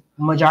retrograde since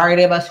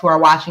majority of us who are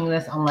watching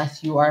this,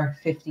 unless you are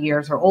 50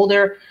 years or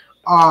older,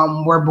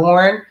 were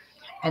born.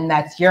 And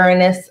that's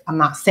Uranus. I'm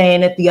not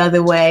saying it the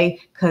other way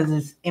because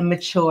it's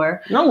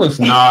immature. No, it's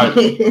not. I've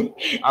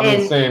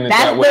been saying it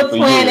that way for years. That's the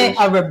planet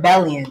of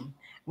rebellion,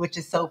 which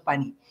is so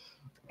funny.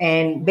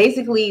 And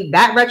basically,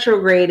 that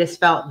retrograde is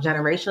felt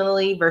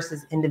generationally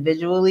versus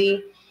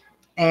individually.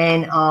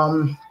 And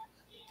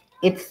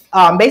it's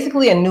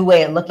basically a new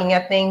way of looking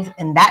at things.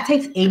 And that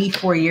takes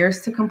 84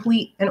 years to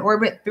complete an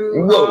orbit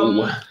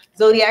through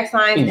zodiac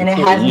signs. And it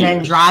has an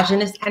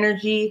androgynous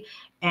energy.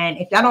 And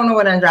if y'all don't know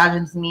what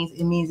androgynous means,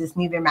 it means it's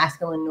neither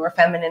masculine nor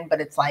feminine, but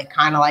it's like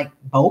kind of like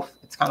both.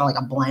 It's kind of like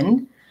a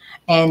blend.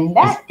 And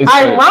that,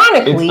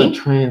 ironically, it's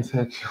a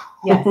transsexual.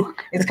 Yes,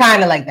 it's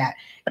kind of like that.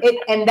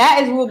 And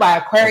that is ruled by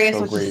Aquarius,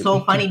 which is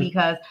so funny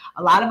because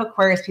a lot of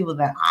Aquarius people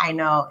that I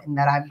know and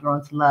that I've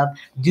grown to love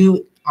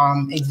do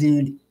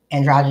exude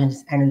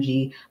androgynous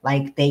energy.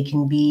 Like, they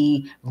can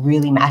be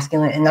really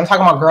masculine, and I'm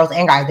talking about girls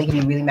and guys. They can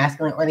be really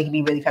masculine, or they can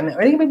be really feminine,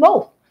 or they can be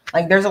both.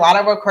 Like, there's a lot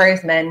of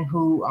Aquarius men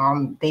who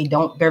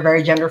they're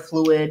very gender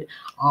fluid.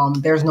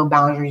 There's no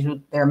boundaries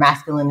with their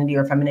masculinity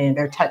or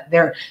femininity.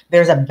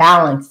 There's a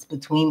balance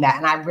between that.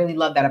 And I really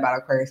love that about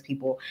Aquarius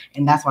people.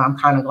 And that's why I'm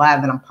kind of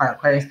glad that I'm part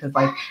Aquarius, because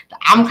like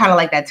I'm kind of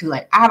like that too.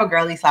 Like, I have a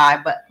girly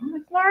side, but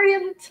majority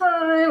of the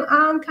time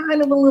I'm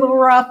kind of a little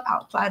rough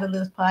outside of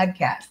this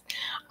podcast.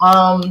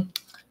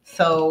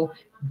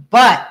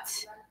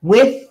 But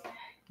with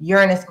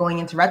Uranus going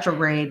into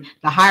retrograde,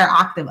 the higher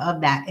octave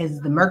of that is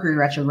the Mercury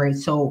retrograde.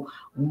 So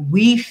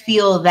we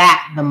feel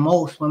that the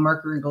most when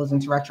Mercury goes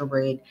into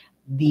retrograde,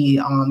 the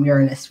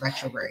Uranus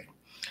retrograde.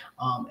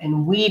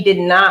 And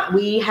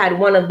we had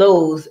one of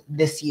those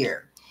this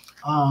year.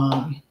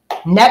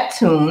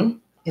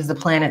 Neptune is the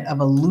planet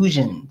of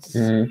illusions.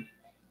 Mm-hmm.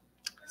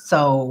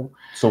 So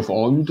for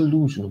all you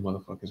delusional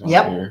motherfuckers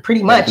out there,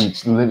 pretty much.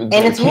 And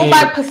it's ruled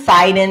by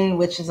Poseidon,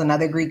 which is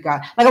another Greek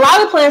god. Like, a lot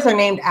of the planets are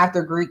named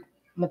after Greek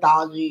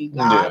mythology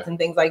gods and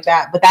things like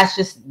that, but that's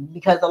just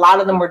because a lot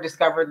of them were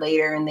discovered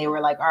later, and they were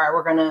like, all right,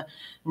 we're gonna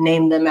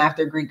name them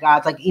after Greek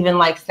gods. Like, even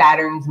like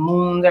Saturn's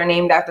moons are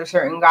named after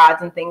certain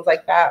gods and things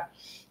like that.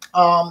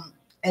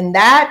 And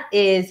that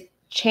is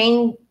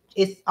change.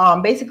 It's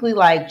basically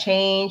like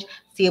change,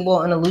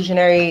 seeable, and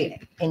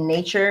illusionary in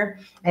nature,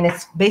 and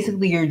it's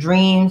basically your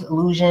dreams,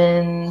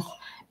 illusions,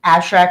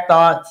 abstract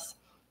thoughts,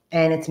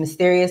 and it's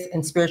mysterious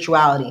and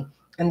spirituality.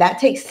 And that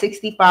takes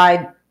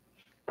 65.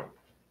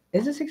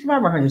 Is it 65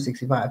 or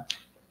 165?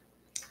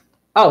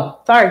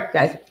 Oh, sorry,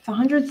 guys. It's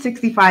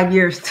 165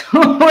 years to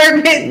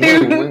orbit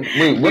through.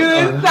 Wait,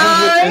 what's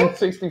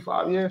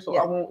 165 years? So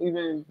I won't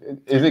even.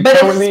 Is it? But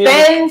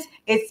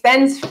it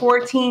spends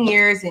 14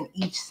 years in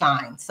each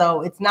sign,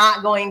 so it's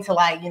not going to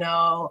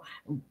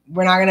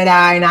we're not gonna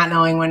die not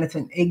knowing when it's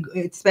in.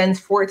 It spends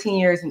 14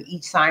 years in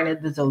each sign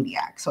of the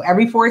zodiac. So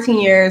every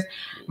 14 years,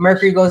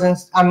 Neptune goes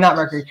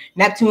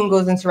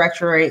into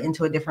retrograde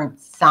into a different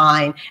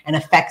sign and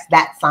affects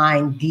that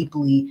sign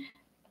deeply,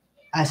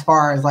 as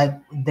far as like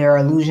their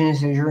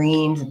illusions, their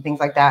dreams, and things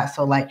like that.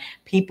 So like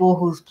people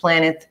whose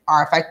planets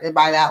are affected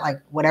by that,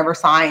 like whatever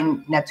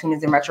sign Neptune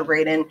is in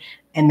retrograde in,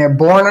 and they're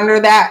born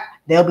under that,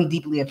 they'll be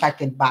deeply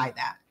affected by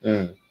that.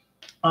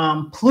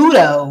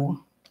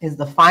 Pluto is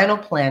the final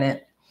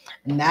planet,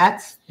 and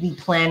that's the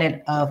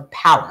planet of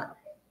power.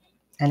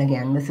 And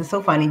again, this is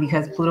so funny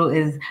because Pluto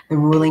is the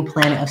ruling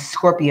planet of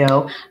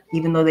Scorpio.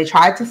 Even though they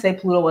tried to say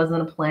Pluto wasn't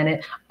a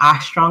planet, I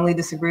strongly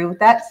disagree with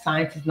that.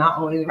 Science is not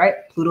always right.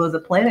 Pluto is a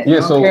planet. Yeah,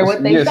 I don't care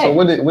what they say. So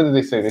what did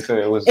they say? They said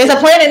it was. It's a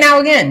planet now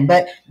again,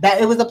 but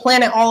that it was a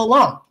planet all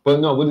along. But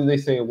no, what did they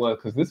say it was?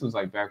 Because this was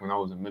like back when I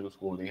was in middle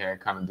school. They had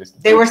kind of this.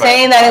 They were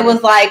saying that it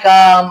was like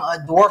a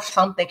dwarf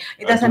something.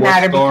 It doesn't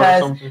matter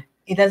because.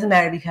 It doesn't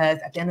matter because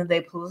at the end of the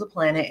day, Pluto is a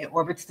planet. It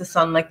orbits the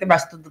sun like the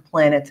rest of the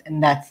planets,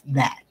 and that's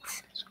that.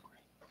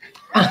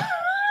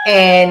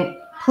 And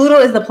Pluto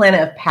is the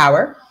planet of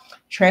power,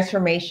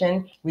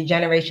 transformation,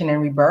 regeneration,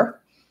 and rebirth.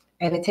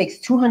 And it takes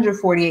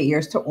 248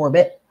 years to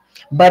orbit,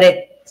 but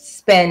it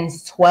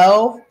spends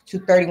 12 to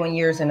 31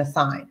 years in a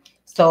sign.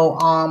 So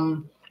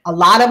a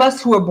lot of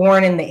us who were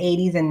born in the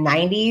 80s and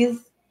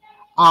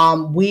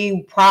 90s,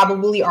 we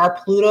probably, our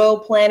Pluto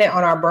planet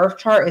on our birth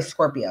chart is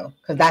Scorpio,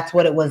 because that's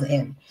what it was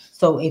in.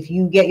 So if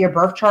you get your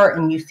birth chart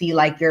and you see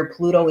like your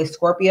Pluto is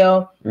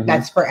Scorpio,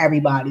 that's for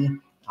everybody.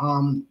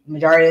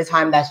 Majority of the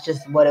time, that's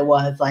just what it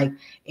was. Like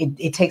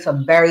it takes a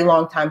very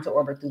long time to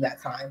orbit through that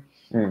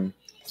sign.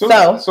 So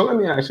let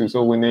me ask you.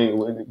 So when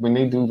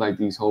they do like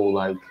these whole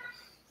like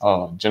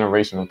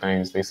generational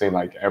things, they say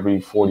like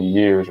every 40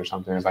 years or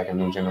something is like a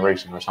new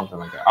generation or something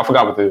like that. I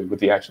forgot what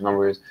the actual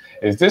number is.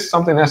 Is this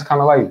something that's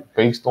kind of like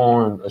based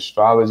on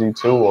astrology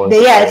too, or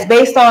it's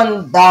based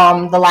on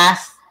the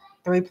last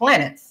 3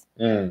 planets?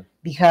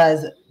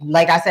 Because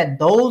like I said,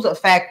 those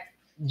affect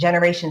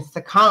generations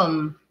to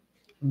come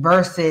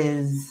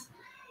versus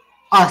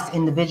us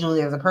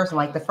individually as a person.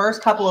 Like the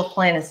first couple of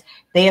planets,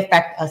 they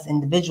affect us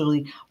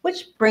individually,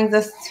 which brings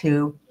us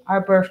to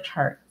our birth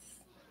charts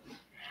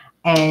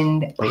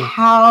and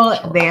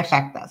how they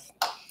affect us.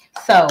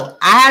 So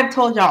I had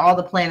told y'all all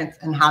the planets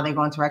and how they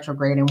go into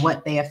retrograde and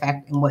what they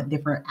affect and what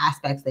different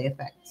aspects they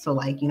affect. So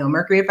like,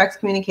 Mercury affects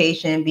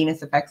communication,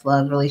 Venus affects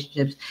love,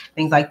 relationships,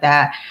 things like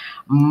that.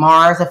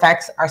 Mars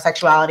affects our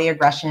sexuality,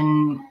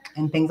 aggression,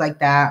 and things like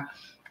that.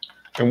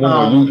 And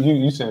one more,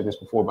 you said this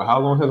before, but how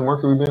long has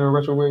Mercury been in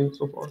retrograde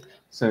so far?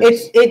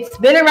 It's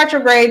been in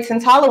retrograde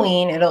since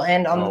Halloween. It'll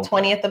end on the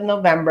 20th of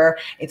November.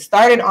 It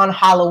started on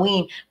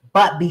Halloween,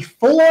 but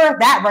before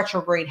that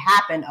retrograde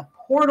happened, a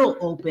portal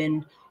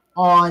opened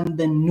on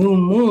the new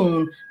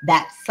moon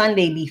that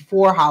Sunday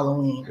before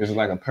Halloween. It's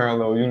like a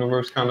parallel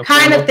universe kind of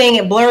thing.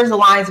 It blurs the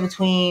lines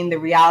between the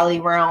reality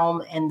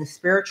realm and the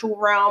spiritual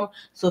realm.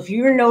 So if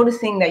you're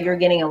noticing that you're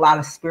getting a lot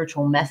of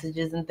spiritual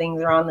messages and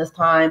things around this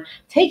time,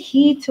 take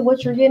heed to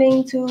what you're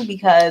getting to,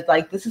 because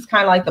like this is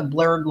kind of like the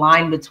blurred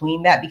line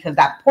between that, because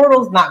that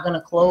portal's not going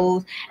to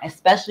close,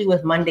 especially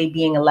with Monday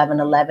being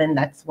 11/11.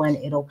 That's when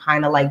it'll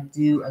kind of like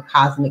do a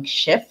cosmic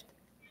shift.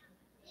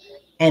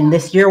 And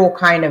this year will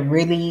kind of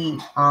really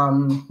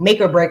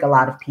make or break a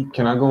lot of people.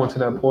 Can I go into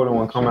that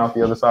portal and come out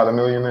the other side a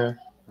millionaire?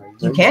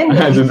 You can.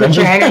 You put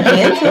your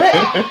energy into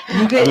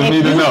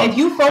it. If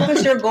you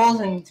focus your goals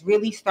and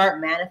really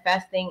start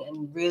manifesting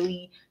and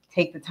really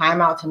take the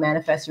time out to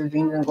manifest your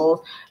dreams and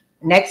goals,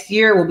 next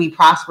year will be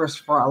prosperous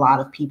for a lot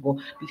of people,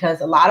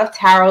 because a lot of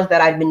tarots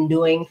that I've been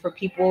doing for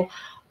people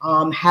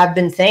have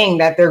been saying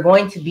that they're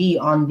going to be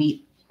on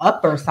the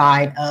upper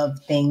side of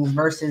things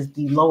versus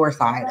the lower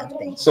side of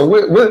things. So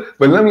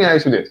but let me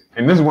ask you this,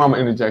 and this is why I'm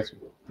gonna interject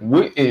you.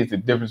 What is the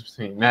difference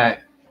between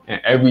that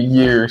and every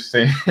year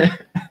saying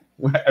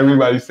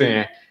everybody's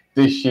saying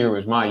this year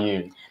is my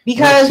year?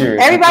 Because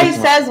everybody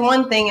says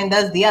one thing and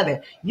does the other.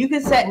 You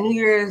could set New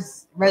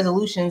Year's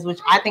resolutions,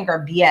 which I think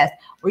are BS,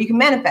 or you can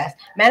manifest.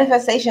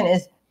 Manifestation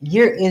is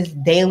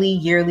daily,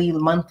 yearly,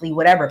 monthly,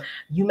 whatever.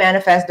 You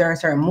manifest during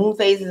certain moon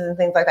phases and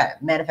things like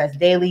that. Manifest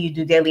daily, you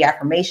do daily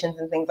affirmations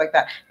and things like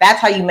that. That's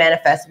how you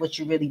manifest what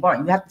you really want.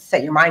 You have to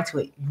set your mind to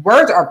it.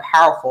 Words are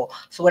powerful.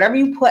 So whatever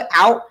you put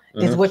out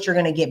is what you're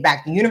going to get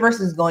back. The universe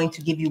is going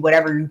to give you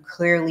whatever you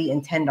clearly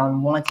intend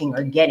on wanting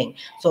or getting.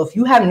 So if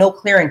you have no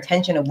clear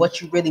intention of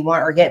what you really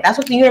want or get, that's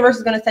what the universe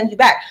is going to send you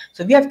back.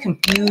 So if you have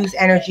confused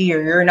energy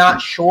or you're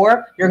not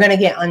sure, you're going to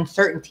get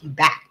uncertainty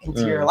back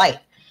into your life.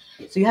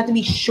 So you have to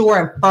be sure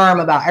and firm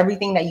about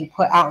everything that you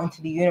put out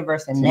into the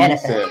universe and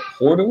manifest. You said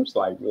portals?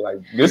 Like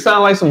this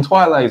sounds like some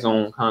Twilight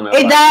Zone kind of.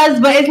 It does,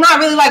 but it's not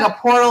really like a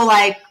portal,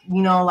 like,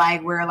 you know,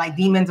 like where like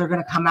demons are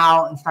gonna come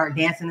out and start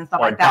dancing and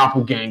stuff like that.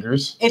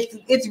 Doppelgangers.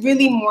 It's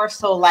really more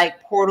so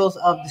like portals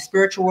of the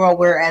spiritual world,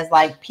 whereas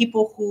like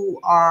people who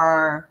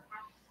are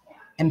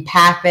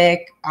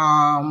empathic,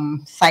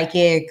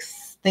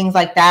 psychics, things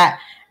like that,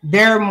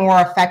 they're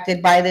more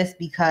affected by this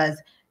because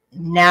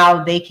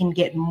now they can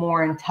get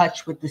more in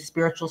touch with the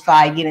spiritual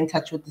side, get in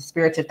touch with the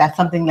spirits if that's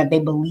something that they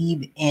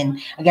believe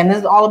in. Again, this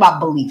is all about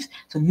beliefs.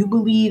 So if you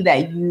believe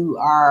that you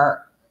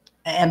are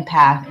an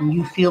empath and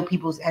you feel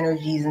people's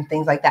energies and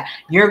things like that,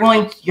 your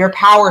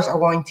powers are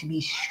going to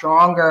be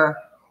stronger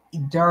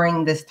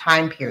during this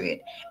time period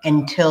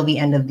until the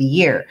end of the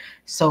year.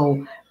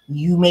 So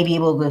you may be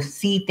able to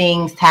see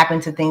things, tap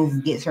into things,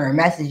 get certain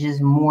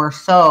messages more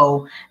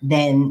so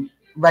than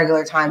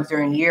regular times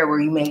during the year where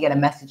you may get a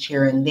message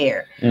here and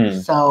there.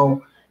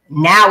 So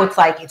now it's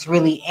like it's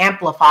really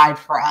amplified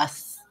for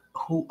us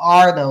who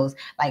are those.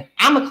 Like,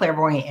 I'm a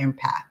clairvoyant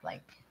empath.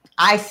 Like,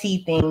 I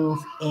see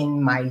things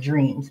in my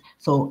dreams.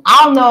 So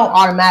I'll know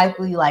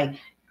automatically, like,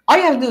 all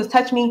you have to do is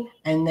touch me,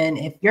 and then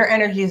if your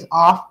energy is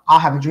off, I'll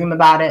have a dream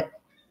about it.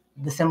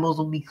 The symbols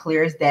will be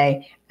clear as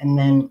day. And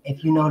then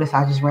if you notice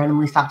I just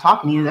randomly stop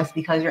talking to you, that's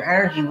because your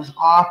energy was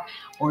off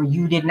or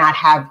you did not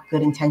have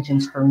good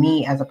intentions for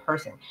me as a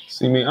person.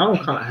 See, me, I don't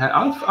kind of have,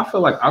 I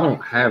feel like I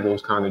don't have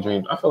those kind of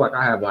dreams. I feel like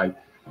I have like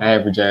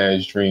average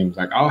ass dreams.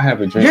 Like I'll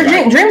have a dream. Your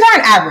dreams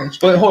aren't average.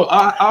 But hold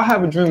on, I'll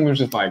have a dream where it's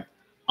just like,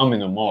 I'm in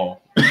the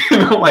mall.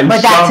 Like,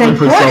 but that's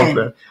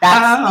important.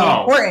 That's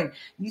important.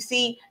 You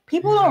see,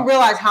 people don't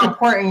realize how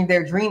important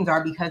their dreams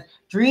are because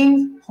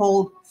dreams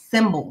hold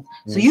symbols.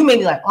 So you may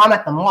be like, oh, I'm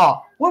at the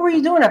mall. What were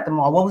you doing at the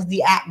mall? What was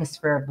the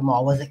atmosphere of the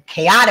mall? Was it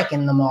chaotic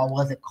in the mall?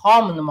 Was it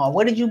calm in the mall?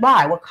 What did you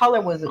buy? What color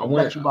was it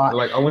that you bought?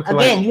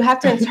 Again, you have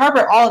to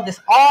interpret all of this.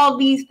 All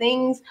these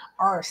things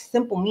are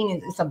simple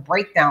meanings. It's a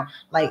breakdown.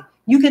 Like,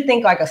 you could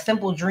think like a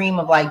simple dream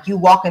of like you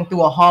walking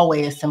through a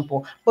hallway is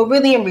simple, but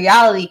really in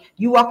reality,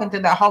 you walking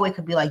through that hallway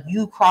could be like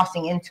you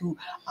crossing into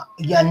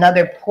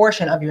another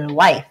portion of your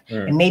life.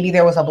 And maybe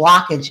there was a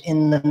blockage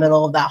in the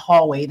middle of that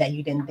hallway that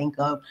you didn't think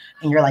of.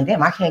 And you're like,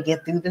 damn, I can't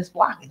get through this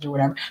blockage or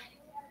whatever.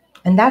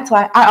 And that's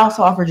why I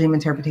also offer dream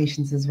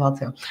interpretations as well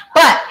too.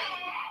 But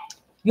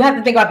you have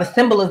to think about the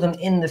symbolism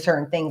in the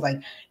certain things,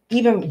 like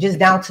even just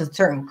down to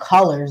certain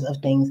colors of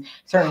things,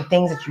 certain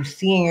things that you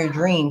see in your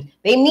dreams.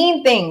 They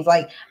mean things.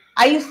 Like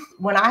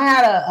when I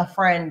had a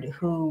friend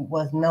who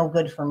was no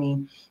good for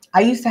me,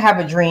 I used to have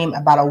a dream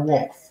about a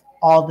wolf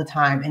all the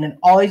time, and it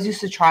always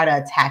used to try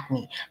to attack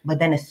me. But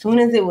then as soon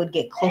as it would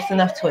get close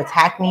enough to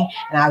attack me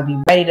and I would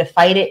be ready to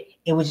fight it,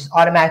 it would just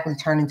automatically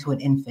turn into an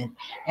infant.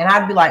 And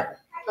I'd be like,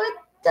 what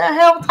the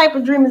hell type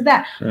of dream is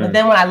that? But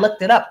then when I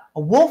looked it up, a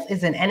wolf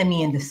is an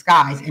enemy in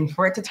disguise, and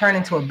for it to turn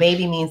into a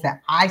baby means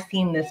that I've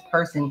seen this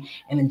person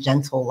in a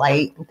gentle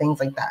light and things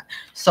like that.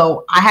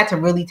 So I had to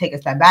really take a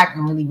step back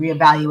and really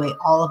reevaluate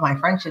all of my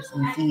friendships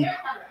and see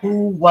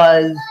who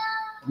was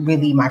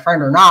really my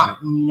friend or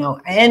not. And, you know,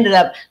 I ended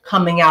up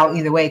coming out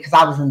either way because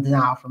I was in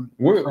denial from.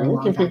 Where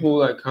can people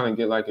like kind of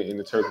get like an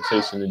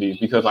interpretation of these?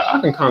 Because like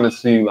I can kind of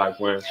see like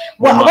when.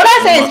 Well, what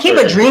I say is keep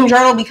a dream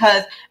journal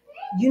because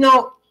you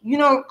know,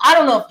 I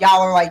don't know if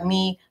y'all are like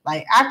me.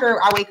 Like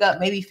after I wake up,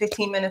 maybe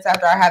 15 minutes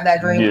after I have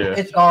that dream,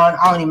 it's gone.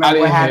 I don't even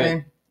remember what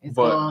happened. It's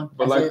gone.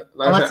 But like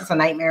unless it's a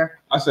nightmare.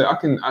 I said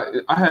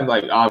I have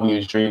like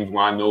obvious dreams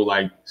where I know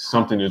like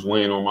something is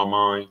weighing on my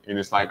mind and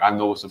it's like I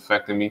know it's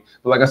affecting me.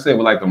 But like I said,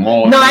 with like the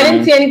mall. No, I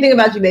didn't see anything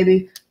about you,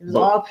 baby. It was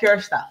all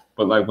pure stuff.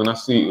 But like when I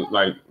see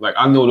like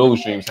I know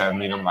those dreams have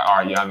me, I'm like, all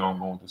right, yeah, I know I'm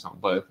going through something.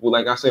 But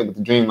like I said, with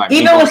the dream, like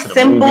even a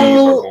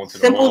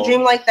simple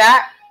dream like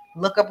that.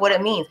 Look up what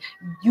it means.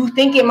 You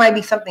think it might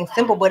be something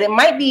simple, but it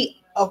might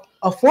be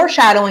a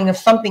foreshadowing of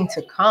something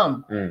to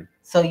come.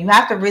 So you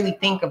have to really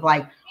think of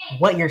like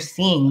what you're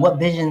seeing, what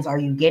visions are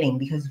you getting?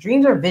 Because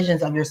dreams are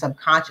visions of your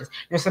subconscious.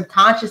 Your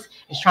subconscious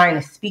is trying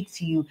to speak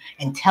to you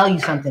and tell you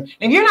something. And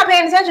if you're not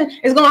paying attention,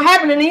 it's going to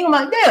happen. And then you're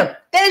like, damn,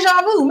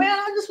 deja vu, man.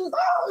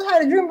 I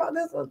had a dream about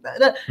this.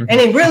 And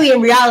then really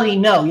in reality,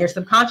 no, your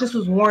subconscious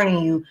was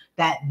warning you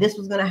that this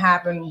was going to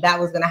happen, that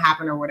was going to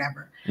happen or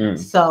whatever.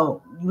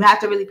 So you have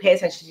to really pay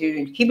attention to your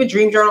dreams. Keep a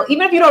dream journal.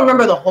 Even if you don't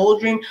remember the whole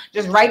dream,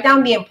 just write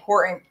down the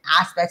important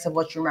aspects of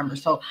what you remember.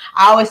 So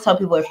I always tell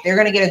people if they're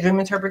going to get a dream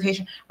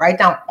interpretation, write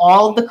down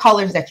all of the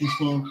colors that you've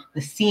seen,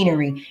 the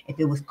scenery, if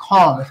it was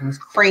calm, if it was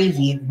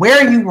crazy,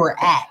 where you were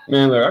at.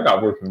 Man, look, I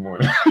got work in the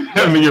morning.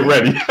 Let me get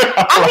ready.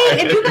 I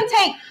mean, if you can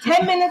take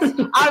 10 minutes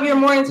out of your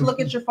morning to look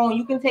at your phone,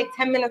 you can take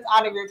 10 minutes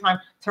out of your time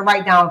to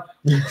write down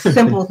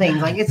simple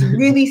things. Like it's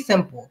really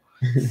simple.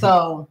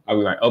 So I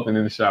was like up and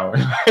in the shower.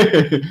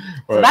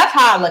 So that's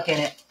how I look at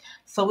it.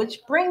 So which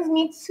brings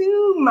me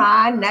to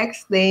my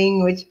next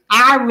thing, which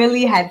I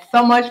really had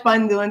so much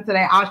fun doing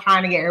today. I was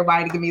trying to get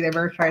everybody to give me their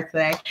birth chart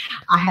today.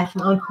 I had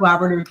some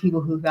uncooperative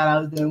people who thought I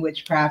was doing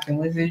witchcraft and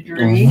wizardry. You're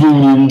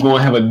going to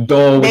have a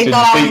dog with your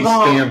face stamped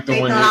on it. They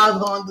thought I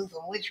was going to do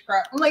some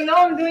witchcraft. I'm like, no,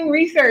 I'm doing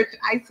research.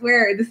 I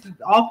swear, this is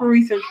all for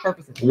research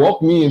purposes.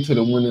 Walk me into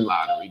the winning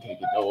lottery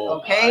ticket, though.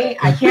 Okay,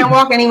 I can't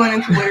walk anyone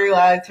into winning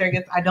lottery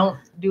tickets. I don't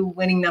do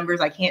winning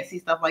numbers. I can't see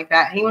stuff like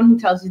that. Anyone who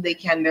tells you they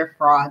can, they're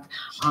frauds.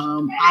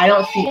 I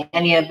don't see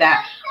any of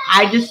that.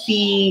 I just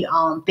see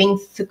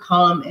things to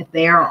come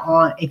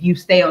if you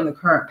stay on the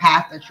current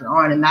path that you're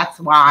on, and that's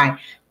why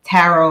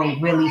tarot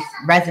really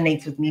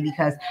resonates with me,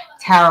 because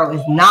tarot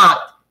is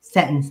not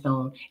set in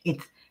stone.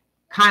 It's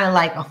kind of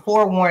like a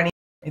forewarning.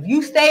 If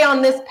you stay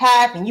on this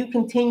path and you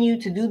continue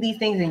to do these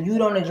things and you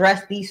don't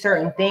address these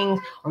certain things,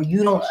 or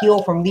you don't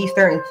heal from these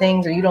certain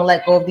things, or you don't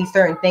let go of these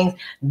certain things,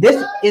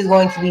 this is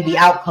going to be the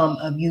outcome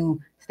of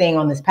you staying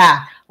on this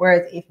path.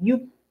 Whereas if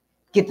you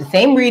get the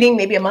same reading,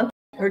 maybe a month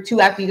or two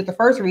after you get the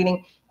first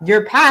reading,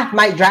 your path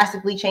might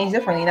drastically change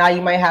differently. Now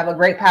you might have a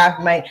great path,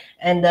 you might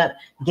end up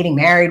getting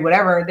married,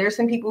 whatever. There's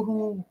some people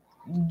who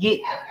get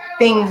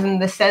things and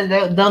that says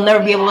that they'll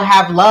never be able to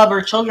have love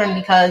or children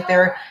because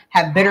they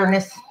have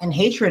bitterness and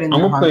hatred in their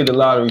heart. I'm gonna play the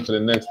lottery for the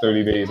next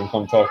 30 days and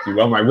come talk to you.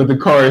 I'm like, what the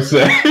cards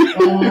say?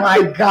 Oh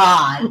my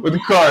God. What the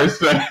cards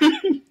say?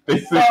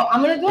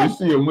 I'm gonna do they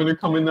see a winner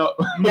coming up.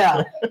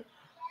 Yeah.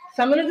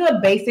 So I'm gonna do a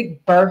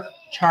basic birth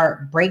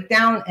chart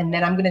breakdown, and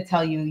then I'm gonna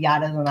tell you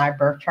Yatta's and I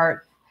birth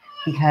chart,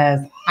 because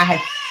I had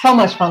so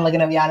much fun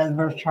looking up Yatta's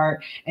birth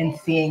chart and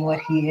seeing what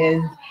he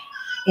is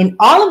in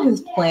all of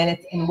his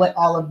planets and what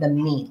all of them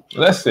mean.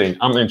 Let's see.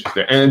 I'm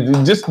interested.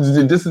 And just this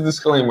is a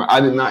disclaimer. I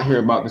did not hear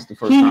about this the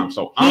first time.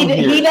 So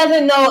he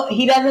doesn't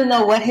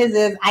know what his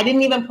is. I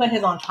didn't even put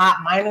his on top.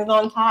 Mine is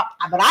on top,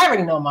 but I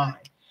already know mine.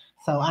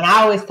 So, and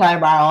I always tell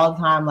everybody all the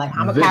time, like,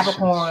 I'm a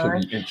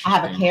Capricorn. I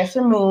have a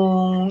Cancer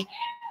moon,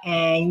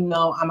 and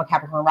I'm a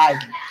Capricorn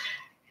rising.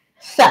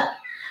 So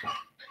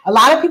a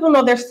lot of people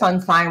know their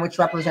sun sign, which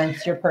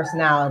represents your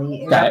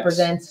personality. It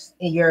represents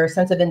your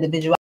sense of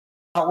individuality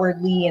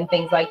outwardly and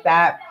things like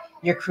that,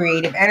 your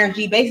creative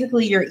energy,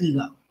 basically your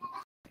ego.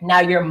 Now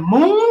your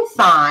moon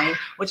sign,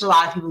 which a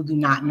lot of people do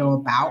not know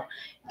about,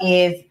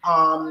 is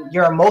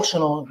your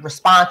emotional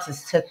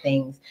responses to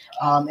things.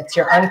 It's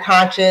your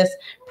unconscious,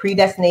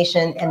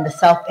 predestination, and the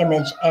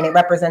self-image, and it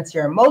represents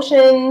your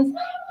emotions,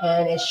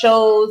 and it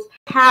shows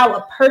how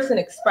a person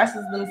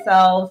expresses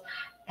themselves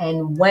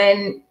and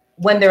when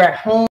they're at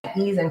home, at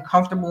ease, and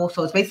comfortable.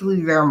 So it's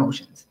basically their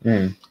emotions.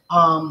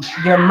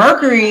 Your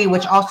Mercury,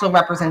 which also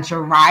represents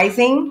your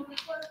rising,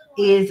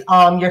 is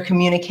your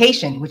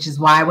communication, which is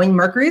why when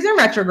Mercury is in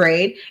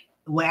retrograde,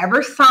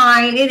 whatever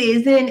sign it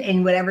is in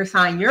and whatever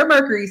sign your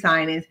Mercury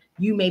sign is,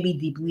 you may be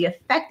deeply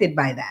affected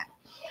by that.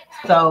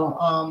 So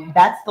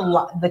that's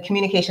the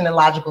communication and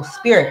logical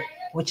spirit,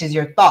 which is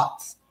your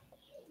thoughts.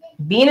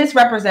 Venus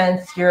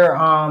represents your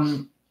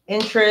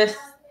interests,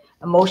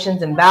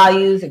 emotions, and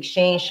values,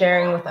 exchange,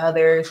 sharing with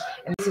others,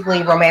 and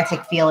basically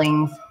romantic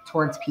feelings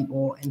towards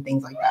people and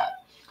things like that.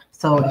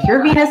 So if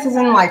your Venus is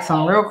in like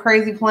some real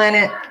crazy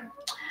planet,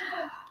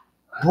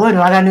 boy, do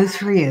I got news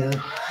for you.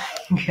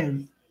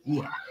 Because,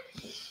 yeah.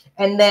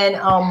 And then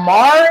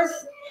Mars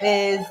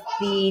is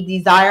the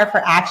desire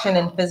for action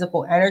and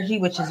physical energy,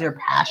 which is your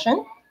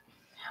passion.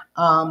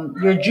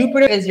 Your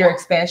Jupiter is your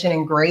expansion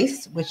and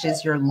grace, which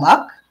is your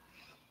luck.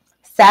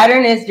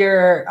 Saturn is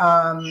your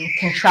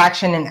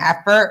contraction and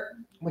effort,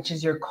 which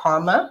is your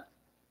karma.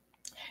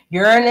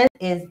 Uranus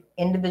is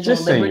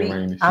individual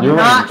liberty. I'm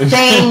not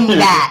saying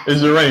that.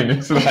 It's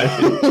Uranus.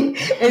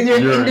 It's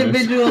your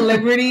individual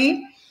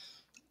liberty,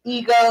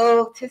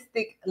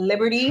 egotistic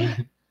liberty,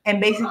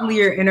 and basically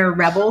your inner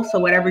rebel. So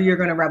whatever you're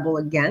going to rebel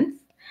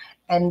against.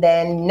 And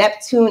then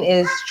Neptune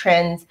is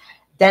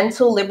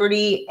transcendental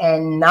liberty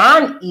and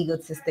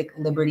non-egotistic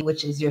liberty,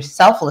 which is your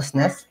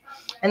selflessness.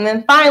 And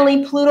then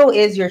finally, Pluto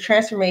is your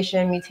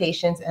transformation,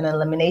 mutations, and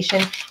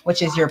elimination,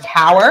 which is your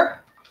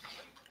power.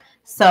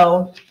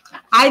 So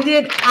I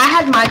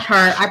had my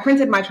chart. I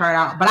printed my chart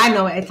out, but I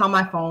know it's on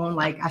my phone.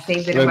 Like I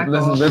saved it in my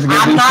phone. Let's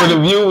get this for the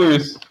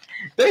viewers.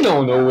 They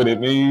don't know what it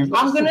means.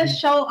 I'm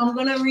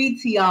gonna read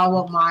to y'all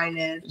what mine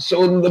is.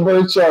 Show them the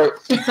birth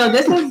chart. So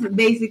this is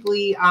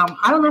basically,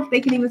 I don't know if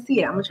they can even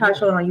see it. I'm gonna try to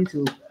show it on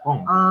YouTube.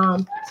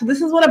 So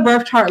this is what a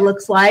birth chart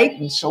looks like.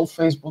 You show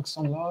Facebook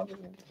some love.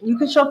 You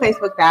can show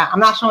Facebook that. I'm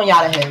not showing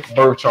y'all his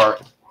birth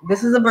chart.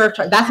 This is a birth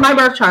chart. That's my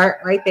birth chart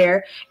right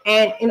there.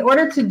 And in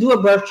order to do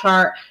a birth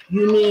chart,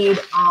 you need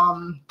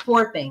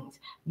 4 things.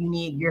 You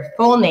need your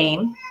full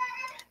name,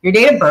 your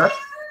date of birth,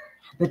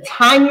 the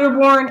time you were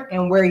born,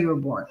 and where you were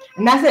born.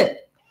 And that's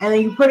it. And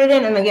then you put it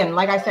in. And again,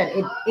 like I said,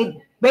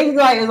 it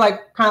basically is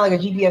like kind of like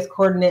a GPS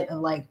coordinate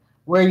of like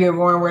where you're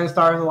born, where the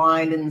stars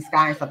aligned in the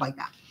sky and stuff like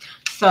that.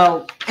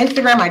 So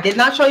Instagram, I did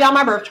not show y'all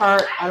my birth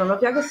chart. I don't know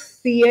if y'all can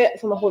see it.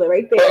 So I'm gonna hold it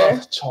right there.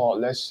 Birth chart.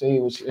 Let's see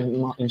what's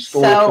in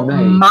store so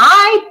today.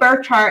 My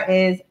birth chart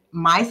is,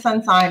 my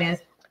sun sign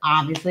is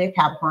obviously a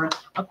Capricorn,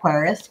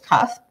 Aquarius,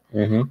 cusp.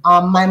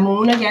 My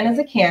moon again is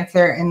a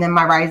Cancer, and then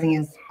my rising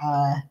is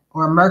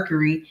or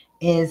Mercury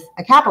is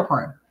a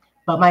Capricorn.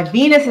 But my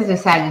Venus is a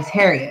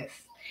Sagittarius,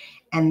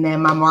 and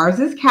then my Mars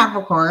is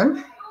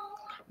Capricorn.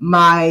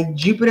 My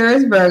Jupiter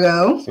is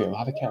Virgo. See a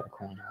lot of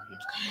Capricorn out here.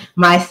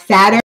 My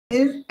Saturn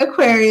is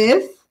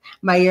Aquarius.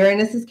 My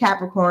Uranus is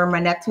Capricorn. My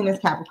Neptune is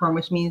Capricorn,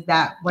 which means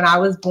that when I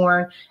was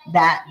born,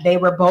 that they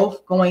were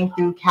both going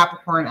through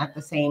Capricorn at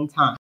the same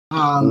time.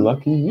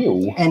 Lucky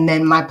you. And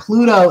then my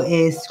Pluto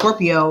is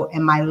Scorpio,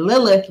 and my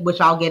Lilith,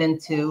 which I'll get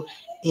into,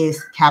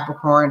 is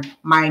Capricorn.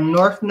 My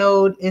North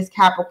Node is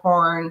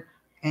Capricorn,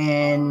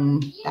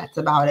 and that's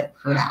about it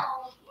for that.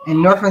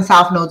 And North and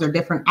South nodes are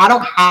different. I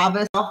don't have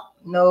a South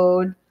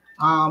node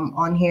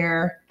on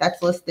here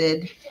that's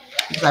listed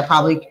because I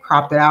probably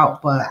cropped it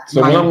out. But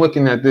so when I'm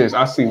looking at this,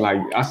 I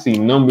see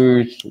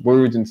numbers,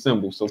 words, and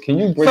symbols. So can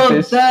you break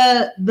this?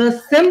 So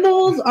the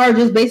symbols are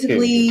just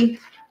basically,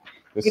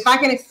 if I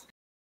can explain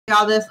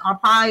all this, I'll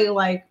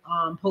probably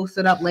post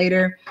it up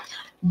later.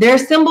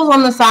 There's symbols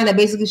on the side that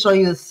basically show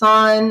you the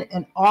sun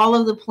and all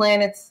of the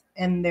planets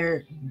and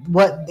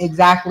what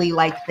exactly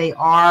they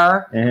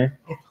are.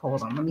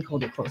 Hold on, let me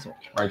hold it closer.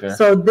 Right there.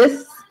 So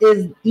this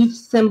is each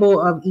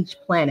symbol of each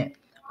planet.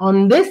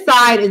 On this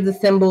side is the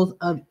symbols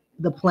of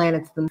the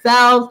planets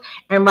themselves,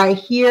 and right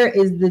here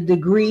is the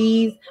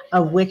degrees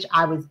of which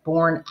I was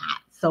born at.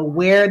 So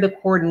where the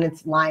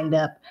coordinates lined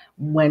up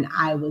when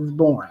I was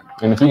born.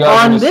 And if you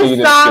guys want to see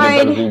this,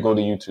 go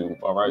to YouTube.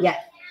 All right.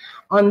 Yes.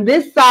 On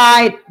this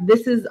side,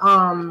 this is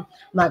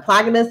my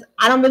Placidus.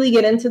 I don't really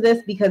get into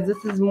this because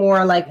this is more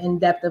in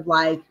depth of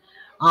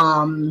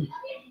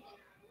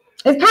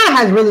it kind of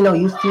has really no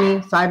use to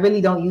me, so I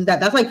really don't use that.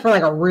 That's for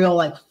a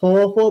real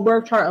full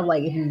birth chart of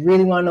if you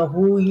really want to know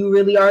who you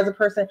really are as a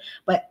person.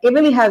 But it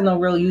really has no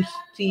real use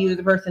to you as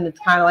a person. It's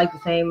kind of the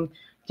same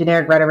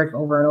generic rhetoric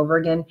over and over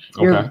again.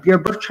 Okay. Your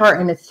birth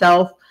chart in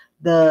itself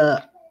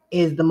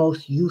is the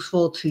most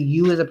useful to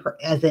you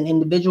as an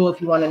individual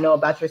if you want to know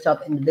about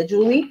yourself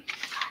individually.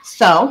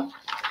 So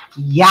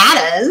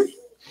Yatta's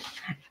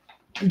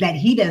that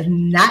he does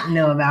not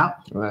know about.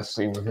 Let's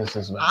see what this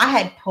is about. I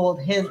had pulled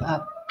his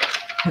up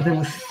because it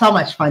was so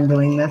much fun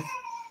doing this.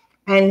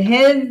 And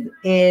his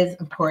is,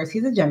 of course,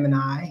 he's a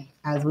Gemini,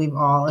 as we've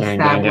all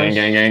established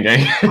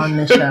on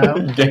the show.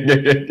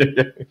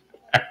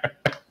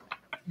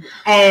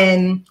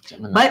 And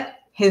Gemini. But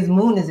his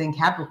moon is in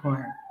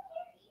Capricorn.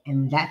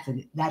 And that's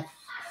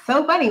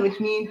so funny, which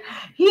means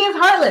he is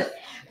heartless.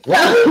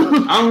 What?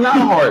 I'm not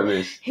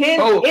heartless.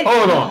 Hold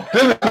on.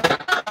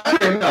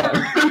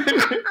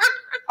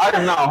 I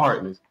am not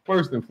heartless.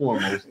 First and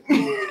foremost,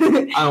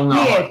 I am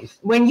not heartless.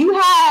 When you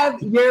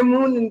have your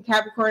moon in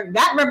Capricorn,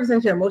 that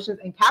represents your emotions,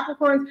 and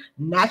Capricorns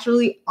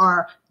naturally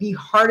are the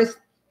hardest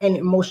and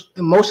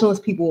emotionless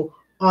people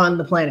on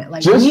the planet.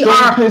 We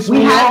have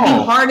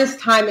the hardest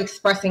time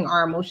expressing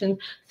our emotions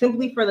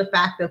simply for the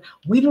fact that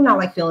we do not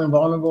like feeling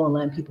vulnerable and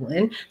letting people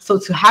in. So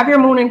to have your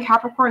moon in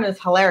Capricorn is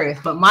hilarious.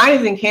 But mine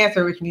is in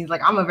Cancer, which means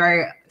I'm a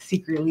very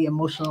secretly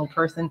emotional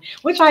person,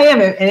 which I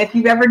am. And if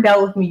you've ever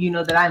dealt with me, you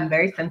know that I'm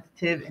very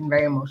sensitive and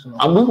very emotional.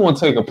 We're going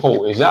to take a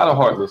poll. Is Yatta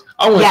heartless?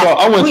 I want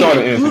y'all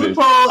to answer this.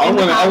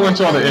 I want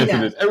y'all to answer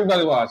this.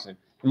 Everybody watching.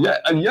 Yeah,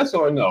 yes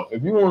or no?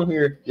 If you want to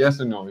hear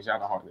yes or no, is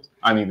Yatta heartless?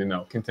 I need to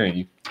know.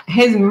 Continue.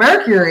 His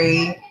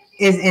Mercury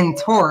is in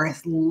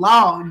Taurus.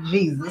 Lord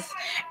Jesus.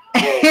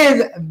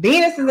 His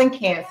Venus is in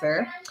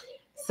Cancer.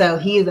 So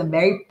he is a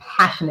very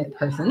passionate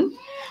person.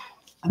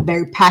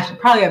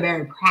 Probably a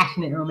very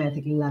passionate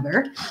romantic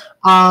lover.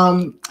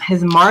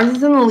 His Mars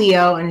is in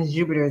Leo and his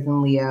Jupiter is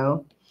in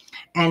Leo.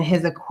 And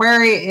his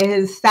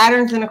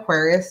Saturn's in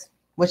Aquarius,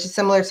 which is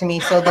similar to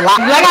me. So the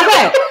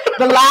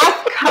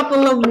last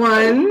couple of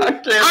ones.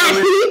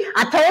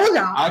 I told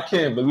y'all. I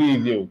can't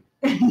believe you.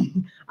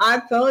 I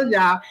told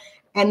y'all.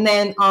 And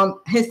then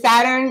his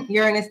Saturn,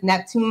 Uranus,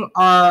 Neptune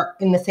are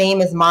in the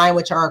same as mine,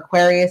 which are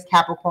Aquarius,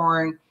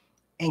 Capricorn,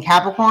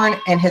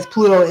 and his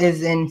Pluto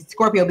is in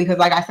Scorpio because,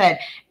 like I said,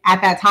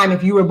 at that time,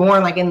 if you were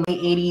born in the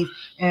late 80s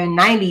and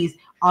 90s,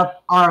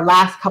 our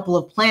last couple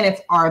of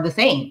planets are the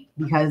same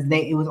because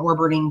it was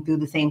orbiting through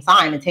the same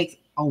sign. It takes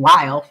a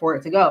while for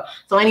it to go.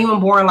 So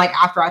anyone born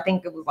after, I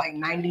think it was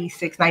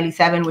 96,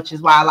 97, which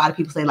is why a lot of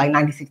people say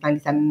 96,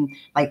 97,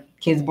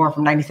 kids born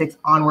from 96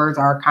 onwards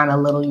are kind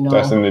of little,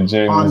 that's in the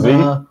Gen Z.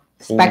 The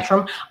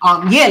spectrum.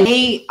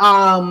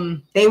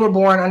 They were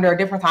born under a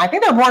different time. I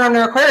think they were born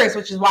under Aquarius,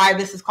 which is why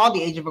this is called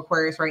the age of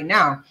Aquarius right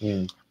now.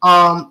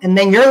 And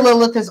then your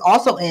Lilith is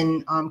also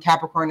in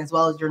Capricorn as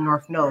well as your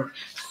North Node.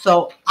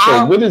 So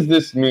what does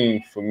this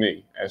mean for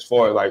me as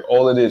far as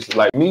all of this,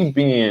 me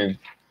being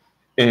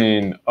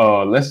in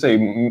let's say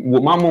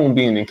with my moon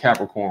being in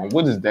Capricorn,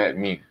 what does that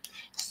mean?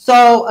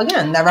 So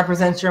again, that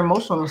represents your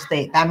emotional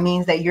state. That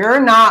means that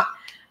you're not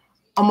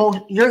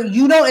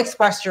you don't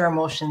express your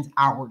emotions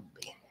outwardly.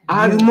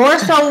 You more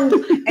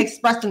so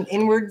express them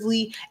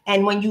inwardly.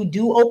 And when you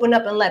do open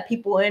up and let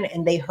people in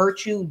and they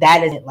hurt you,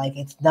 that is it.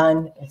 It's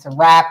done. It's a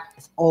wrap.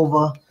 It's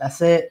over.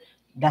 That's it.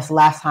 That's the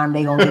last time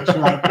they gonna get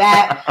you like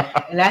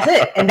that, and that's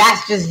it. And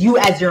that's just you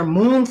as your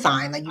moon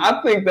sign. Like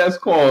I think that's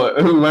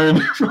called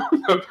learning from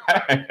the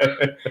past.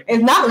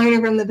 It's not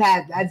learning from the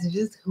past. That's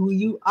just who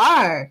you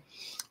are.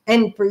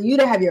 And for you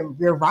to have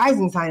your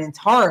rising sign in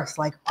Taurus,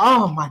 like,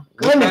 oh my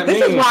goodness,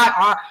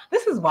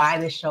 this is why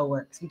this show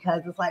works,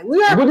 because it's like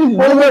we are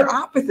polar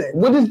opposites.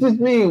 What does this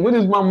mean? What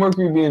is my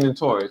Mercury being in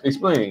Taurus?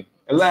 Explain.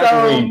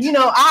 Elaborate.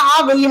 So,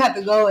 I really have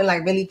to go and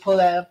like really pull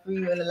that up for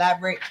you and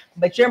elaborate.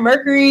 But your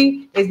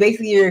Mercury is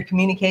basically your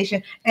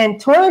communication. And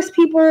Taurus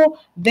people,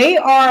 they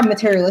are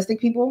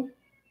materialistic people.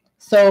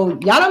 So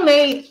Yatta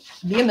may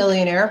be a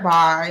millionaire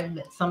by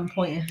some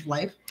point in his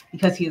life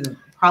because he is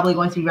probably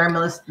going to be very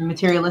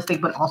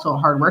materialistic, but also a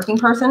hardworking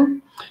person.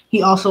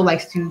 He also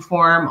likes to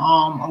form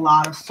a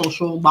lot of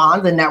social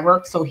bonds and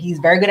networks. So he's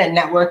very good at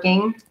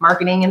networking,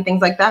 marketing, and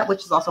things like that,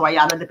 which is also why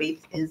Yatta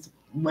Debates is.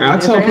 I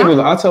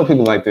tell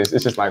people like this.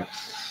 It's just like,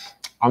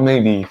 I may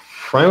be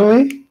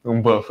friendly,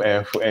 but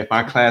if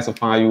I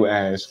classify you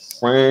as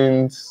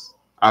friends,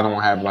 I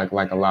don't have like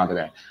a lot of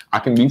that. I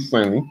can be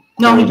friendly.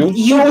 No,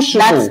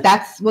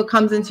 that's what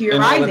comes into your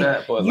rising.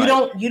 You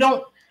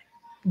don't.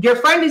 Your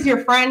friend is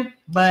your friend,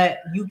 but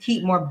you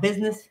keep more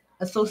business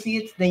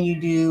associates than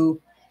you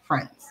do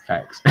friends.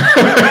 Facts. And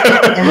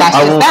that's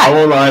just that. I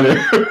won't lie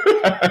there.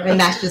 And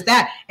that's just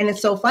that. And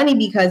it's so funny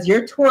because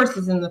your Taurus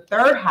is in the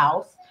 3rd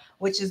house,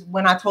 which is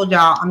when I told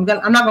y'all I'm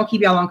not gonna keep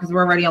y'all long because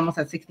we're already almost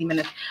at 60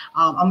 minutes.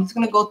 I'm just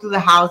gonna go through the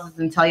houses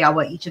and tell y'all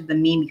what each of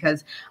them mean,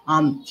 because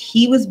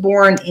he was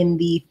born in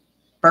the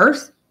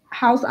 1st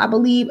house, I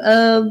believe,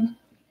 of.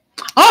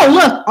 Oh,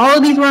 look, all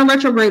of these were in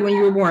retrograde when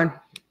you were born.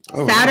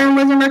 Oh, Saturn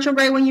was in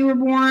retrograde when you were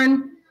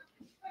born.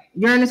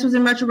 Uranus was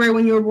in retrograde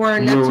when you were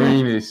born.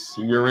 Uranus.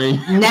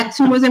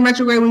 Neptune was in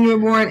retrograde when you were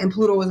born, and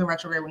Pluto was in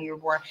retrograde when you were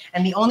born.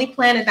 And the only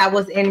planet that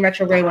was in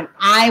retrograde when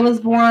I was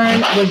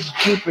born was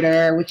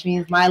Jupiter, which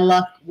means my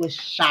luck was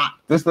shot.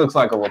 This looks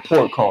like a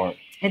report card.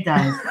 It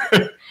does.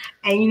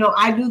 And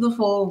I do the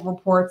full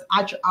reports.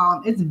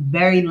 It's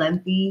very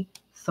lengthy,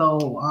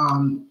 so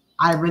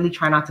I really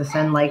try not to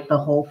send like the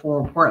whole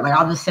full report. Like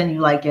I'll just send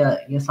you like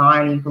your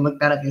sign, and you can look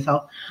that up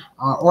yourself,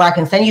 or I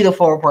can send you the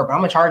full report, but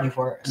I'm gonna charge you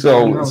for it.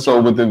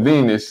 So with the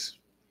Venus,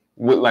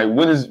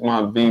 what is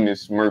my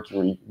Venus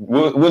Mercury?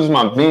 What does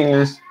my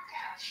Venus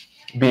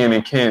being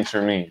in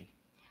Cancer mean?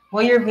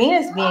 Well, your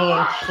Venus being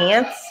in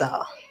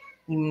Cancer,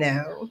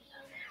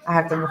 I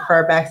have to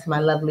refer back to my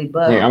lovely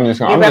book. Yeah, I'm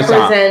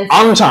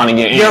trying to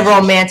get your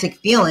romantic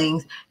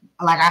feelings.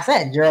 Like I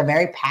said, you're a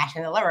very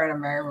passionate lover and a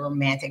very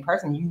romantic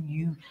person.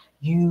 You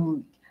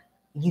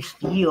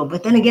feel,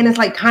 but then again, it's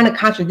like kind of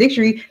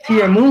contradictory to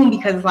your moon,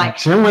 because it's like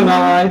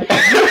Gemini.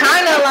 You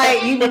kind of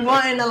like you be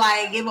wanting to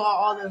like give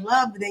all this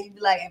love, but then you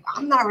be like, if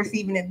I'm not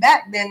receiving it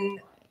back,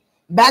 then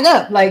back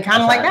up, like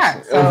kind of like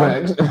that. So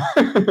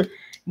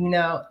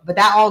but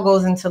that all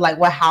goes into like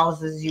what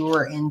houses you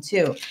were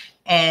into.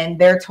 And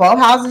there are 12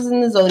 houses in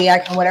the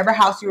zodiac, and whatever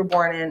house you were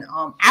born in.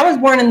 I was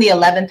born in the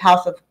 11th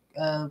house of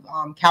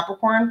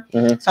Capricorn.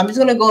 Mm-hmm. So I'm just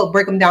gonna go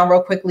break them down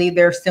real quickly.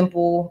 They're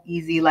simple,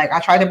 easy. Like I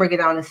tried to break it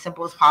down as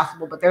simple as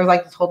possible, but there's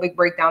like this whole big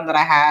breakdown that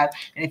I have.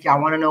 And if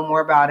y'all want to know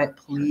more about it,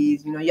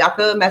 please, y'all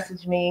could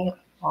message me.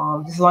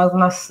 Just as long as I'm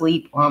not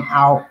asleep or I'm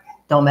out,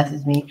 don't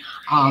message me.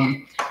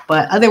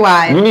 But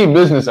otherwise, you need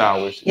business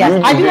hours. Yes,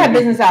 I do have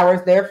business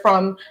hours. They're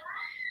from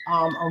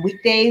on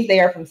weekdays, they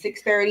are from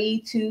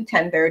 6:30 to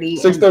 10:30.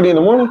 6:30 in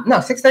the morning? No,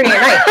 6:30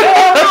 at night.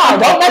 No,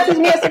 don't message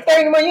me at 6:30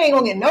 in the morning. You ain't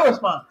gonna get no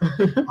response.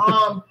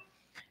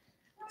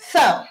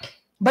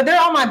 But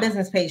they're on my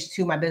business page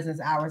too, my business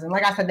hours. And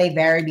like I said, they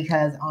vary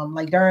because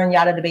like during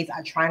Yatta Debates,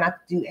 I try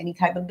not to do any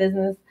type of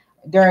business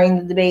during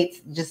the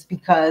debates, just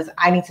because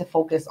I need to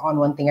focus on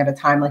one thing at a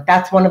time. Like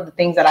that's one of the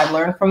things that I've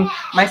learned from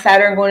my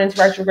Saturn going into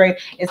retrograde,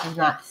 is to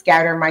not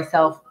scatter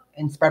myself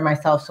and spread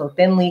myself so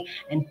thinly,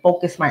 and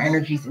focus my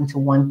energies into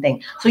one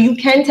thing. So you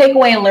can take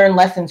away and learn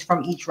lessons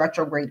from each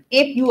retrograde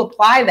if you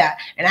apply that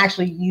and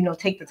actually,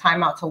 take the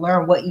time out to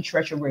learn what each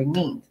retrograde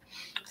means.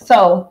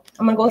 So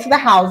I'm gonna go to the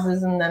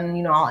houses, and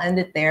then I'll end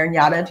it there. And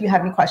Yatta, if you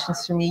have any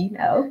questions for me,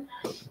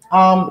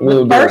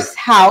 the first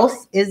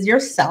house is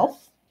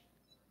yourself.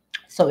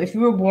 So if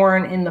you were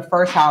born in the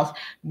first house,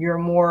 you're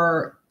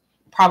more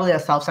probably a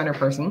self-centered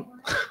person.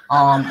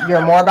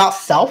 You're more about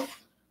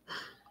self,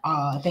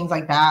 things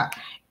like that.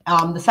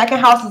 The second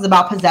house is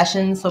about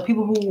possessions. So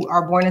people who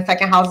are born in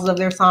second houses of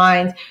their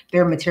signs,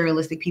 they're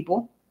materialistic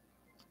people.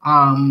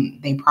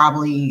 They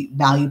probably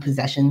value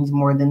possessions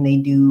more than they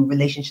do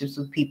relationships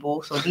with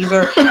people. So these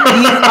are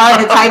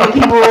the type of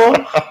people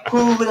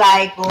who will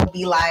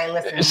be like,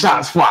 listen,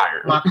 shots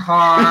fired. My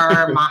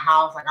car, my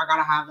house, like I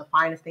gotta have the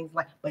finest things,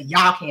 but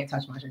y'all can't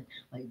touch my shit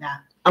like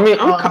that. I mean,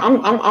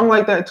 I'm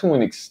like that to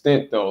an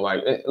extent though.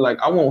 Like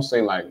I won't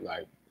say like.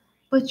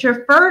 But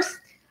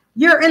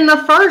you're in the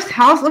first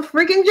house of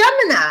freaking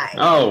Gemini.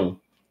 Oh.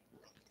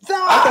 So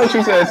I thought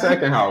you said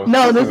second house.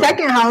 No, the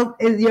second house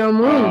is your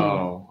moon.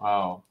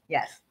 Oh.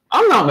 Yes.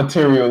 I'm not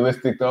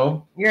materialistic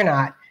though. You're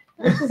not.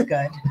 This is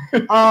good.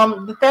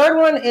 The third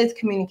one is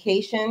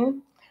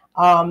communication.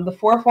 The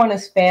fourth one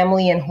is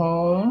family and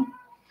home.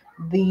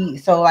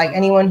 So like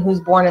anyone who's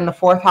born in the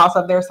 4th house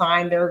of their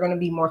sign, they're going to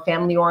be more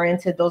family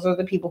oriented. Those are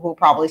the people who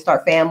probably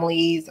start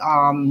families.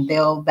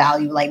 They'll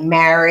value like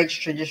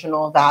marriage,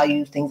 traditional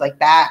values, things like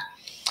that.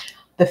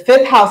 The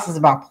 5th house is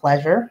about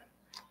pleasure.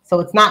 So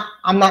it's not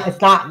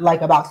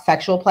like about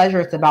sexual pleasure.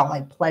 It's about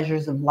like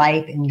pleasures of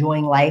life,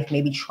 enjoying life,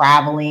 maybe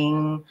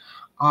traveling,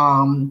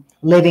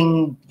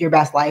 living your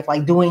best life,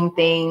 like doing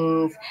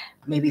things,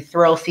 maybe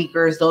thrill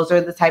seekers. Those are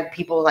the type of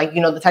people, like,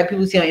 the type of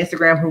people you see on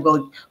Instagram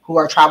who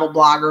are travel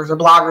bloggers or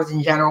bloggers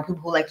in general,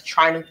 people who like to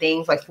try new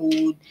things like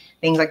food,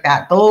 things like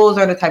that. Those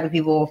are the type of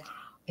people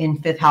in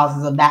 5th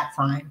houses of that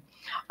sign.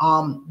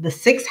 The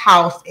 6th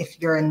house,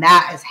 if you're in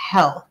that, is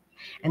health.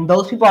 And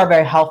those people are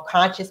very health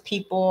conscious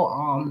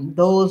people.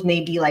 Those may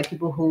be like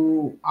people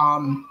who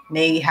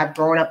may have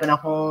grown up in a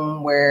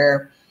home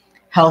where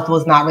health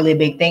was not really a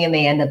big thing, and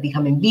they end up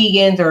becoming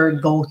vegans or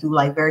go through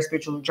like very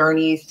spiritual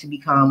journeys to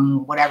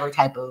become whatever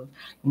type of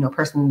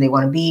person they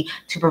want to be,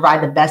 to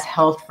provide the best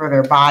health for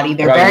their body.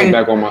 They're very get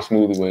back on my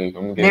smoothie wave.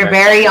 They're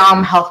very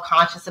health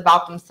conscious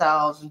about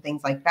themselves and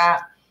things like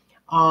that.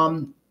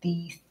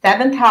 The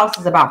 7th house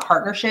is about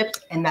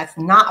partnerships, and that's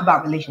not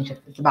about relationships.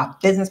 It's about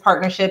business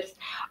partnerships,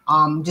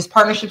 just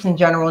partnerships in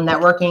general,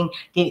 networking,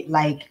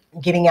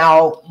 getting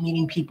out,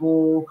 meeting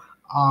people,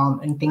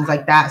 and things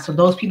like that. So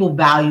those people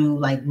value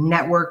like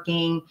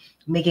networking,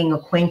 making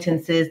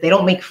acquaintances. They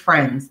don't make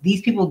friends.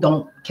 These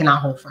people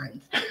cannot hold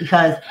friends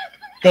because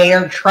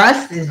their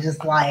trust is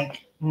just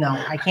like, no,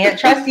 I can't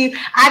trust you.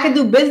 I can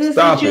do business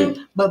with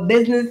you, but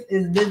business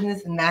is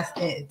business, and that's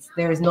it.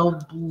 There's no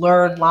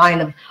blurred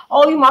line of,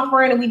 oh, you're my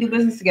friend and we do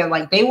business together.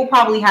 Like, they will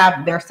probably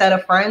have their set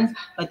of friends,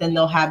 but then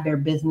they'll have their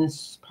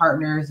business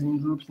partners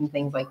and groups and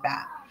things like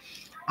that.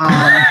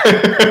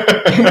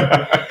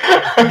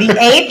 The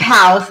 8th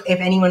house, if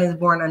anyone is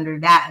born under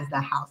that, is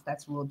the house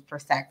that's ruled for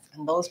sex.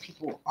 And those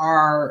people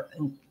are,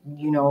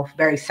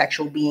 very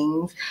sexual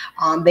beings.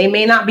 They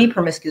may not be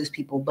promiscuous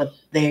people, but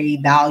they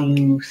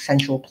value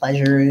sensual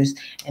pleasures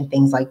and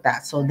things like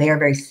that. So they are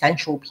very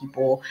sensual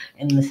people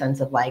in the sense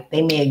of like,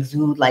 they may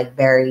exude like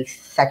very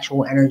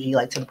sexual energy,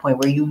 like to the point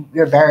where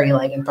you're very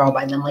like enthralled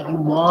by them. Like, you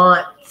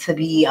want to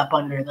be up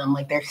under them.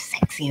 Like, they're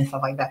sexy and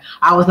stuff like that.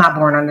 I was not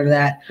born under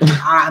that.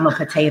 I'm a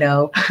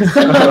potato.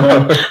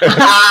 I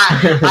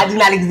do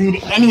not exude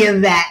any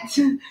of that.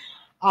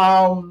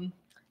 The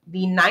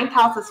 9th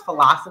house is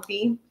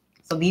philosophy.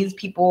 So these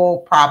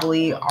people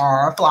probably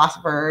are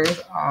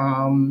philosophers.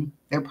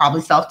 They're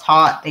probably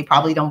self-taught. They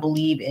probably don't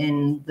believe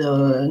in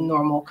the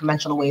normal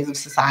conventional ways of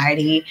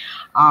society.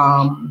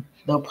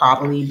 They'll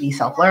probably be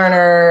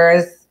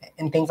self-learners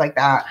and things like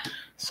that.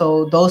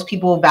 So those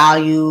people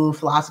value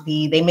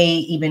philosophy. They may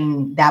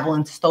even dabble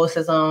into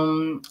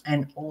Stoicism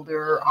and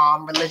older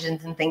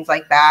religions and things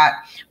like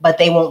that, but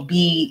they won't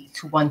be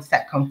to one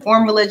set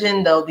conform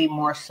religion. They'll be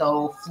more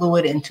so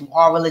fluid into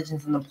all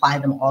religions and apply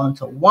them all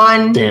into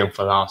one. Damn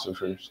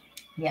philosophers.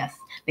 Yes,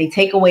 they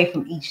take away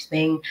from each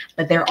thing,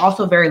 but they're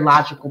also very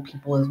logical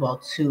people as well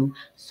too.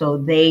 So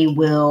they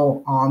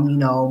will,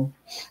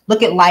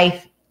 look at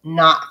life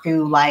not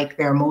through like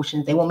their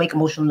emotions. They won't make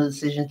emotional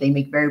decisions. They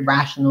make very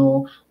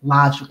rational,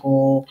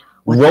 logical,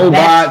 what's the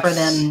best for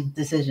them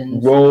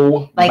decisions.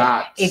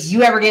 Like, if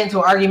you ever get into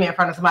an argument in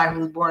front of somebody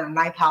who's born in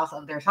the 9th house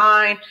of their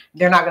sign,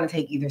 they're not going to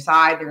take either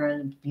side. They're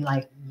going to be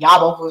like, y'all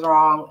both was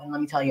wrong, and let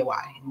me tell you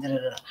why.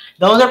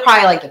 Those are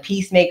probably like the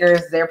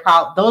peacemakers.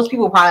 Those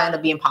people probably end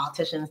up being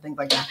politicians, things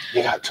like that.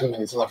 You got 2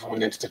 minutes left on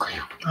Instagram.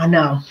 I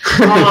know.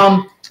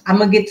 I'm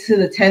going to get to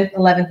the 10th,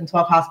 11th, and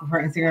 12th house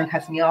before Instagram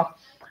cuts me off.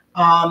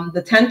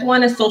 The 10th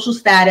one is social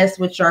status,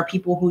 which are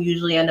people who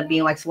usually end up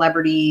being like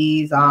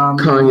celebrities,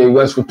 Kanye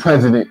West for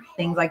president,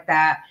 things like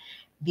that.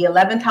 The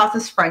 11th house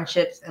is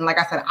friendships, and like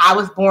I said, I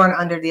was born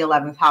under the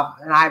 11th house,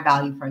 and I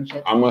value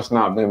friendships. I must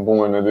not have been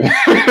born under. And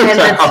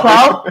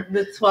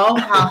the 12th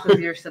house is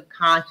your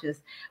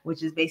subconscious,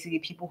 which is basically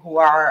people who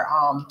are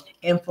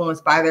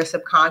influenced by their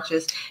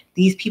subconscious.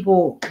 These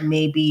people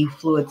may be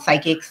fluid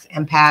psychics,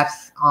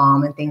 empaths,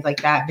 and things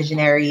like that,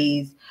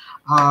 visionaries,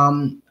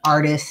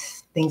 artists,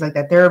 things like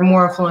that. They're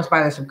more influenced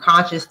by their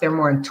subconscious. They're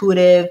more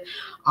intuitive.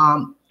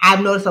 I've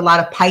noticed a lot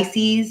of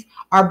Pisces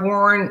are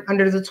born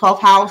under the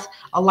 12th house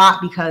a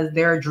lot because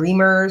they're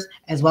dreamers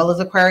as well as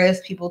Aquarius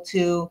people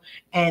too.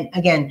 And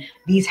again,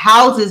 these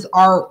houses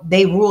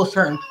they rule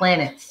certain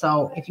planets.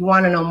 So if you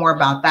want to know more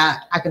about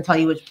that, I can tell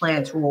you which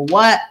planets rule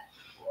what.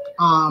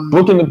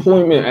 Book an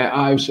appointment at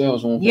Ive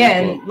Sales on Facebook. Yeah,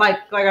 and like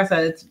I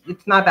said,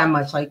 it's not that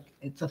much. Like,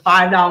 it's a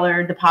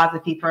 $5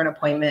 deposit fee for an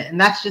appointment, and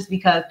that's just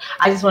because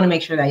I just want to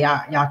make sure that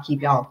y'all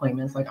keep y'all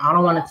appointments. Like, I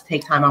don't want to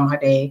take time on my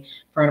day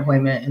for an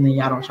appointment and then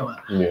y'all don't show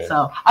up. Yeah.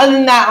 So other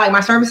than that, like, my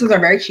services are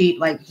very cheap.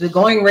 Like, the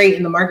going rate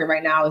in the market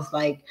right now is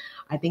like,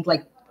 I think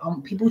like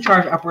people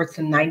charge upwards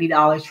to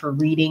 $90 for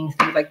readings,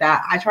 things like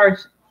that. I charge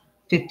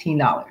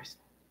 $15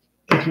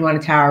 if you want a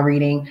tarot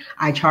reading.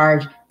 I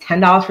charge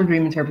 $10 for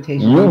dream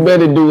interpretation. You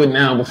better do it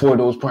now before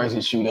those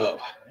prices shoot up.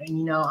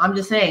 And, I'm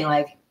just saying,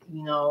 like,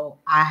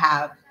 I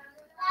have,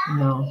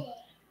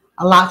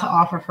 a lot to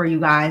offer for you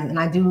guys. And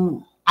I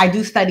do I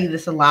do study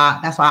this a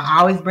lot. That's why I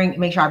always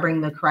make sure I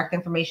bring the correct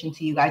information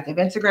to you guys. If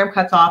Instagram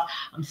cuts off,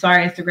 I'm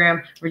sorry,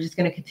 Instagram. We're just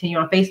going to continue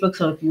on Facebook.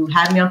 So if you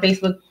have me on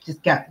Facebook,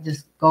 just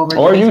go over to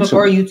Facebook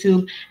or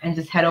YouTube and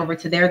just head over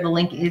to there. The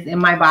link is in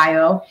my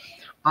bio.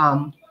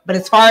 But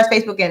as far as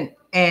Facebook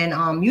and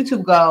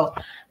YouTube go,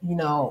 you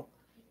know,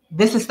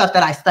 this is stuff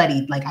that I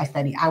studied. Like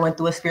I went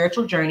through a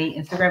spiritual journey.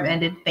 Instagram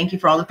ended. Thank you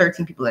for all the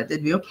 13 people that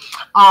did view.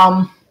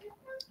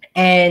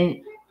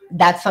 And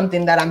that's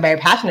something that I'm very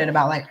passionate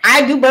about. Like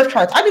I do birth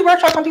charts. I do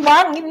birth charts on people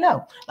I don't even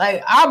know.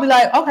 Like I'll be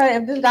like, okay,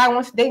 if this guy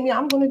wants to date me,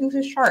 I'm going to do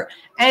his chart.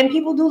 And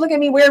people do look at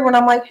me weird when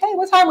I'm like, hey,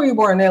 what time were you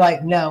born? And they're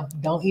like, no,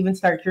 don't even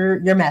start your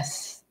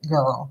mess,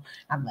 girl.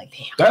 I'm like,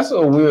 damn. That's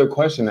a weird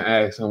question to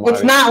ask somebody.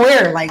 It's not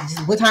weird. Like,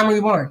 what time were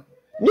you born?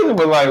 Yeah,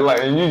 but like,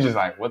 and you just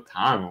like, what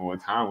time? I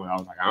was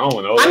like, I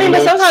don't know. I mean,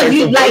 but sometimes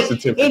you like,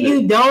 if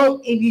you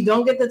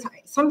don't get the time,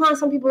 sometimes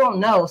some people don't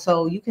know,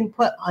 so you can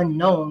put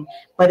unknown,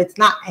 but it's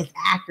not as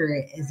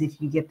accurate as if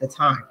you get the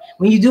time.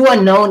 When you do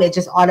unknown, it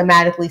just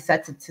automatically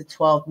sets it to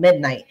 12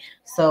 midnight,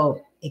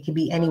 so it could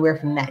be anywhere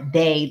from that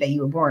day that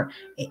you were born.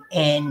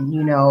 And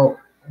you know,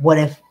 what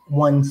if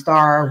one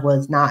star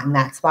was not in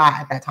that spot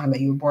at that time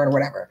that you were born or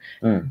whatever?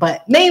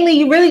 But mainly,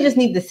 you really just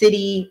need the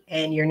city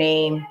and your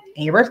name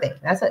and your birthday.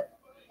 That's it.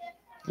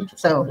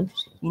 So,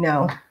 you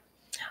know,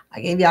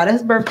 I gave y'all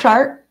this birth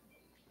chart.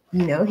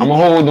 You know, I'm gonna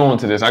hold on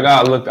to this. I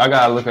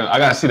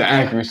gotta see the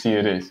accuracy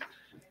of this.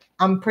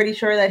 I'm pretty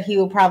sure that he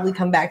will probably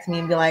come back to me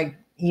and be like,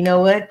 you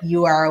know what,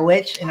 you are a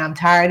witch and I'm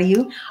tired of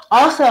you.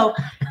 Also,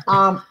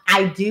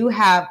 I do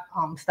have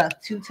stuff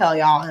to tell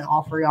y'all and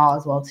offer y'all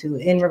as well too,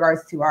 in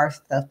regards to our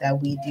stuff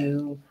that we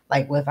do,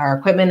 like with our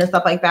equipment and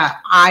stuff like that.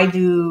 I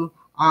do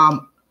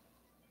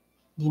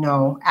you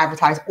know,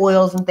 advertise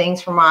oils and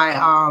things for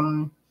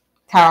my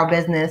tarot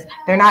business.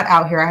 They're not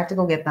out here. I have to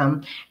go get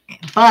them.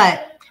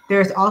 But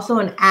there's also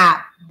an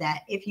app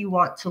that if you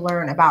want to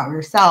learn about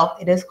yourself,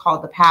 it is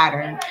called The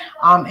Pattern.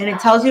 And it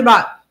tells you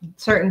about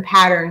certain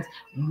patterns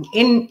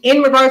in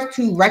regards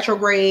to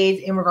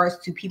retrogrades, in regards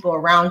to people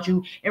around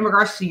you, in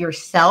regards to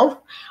yourself.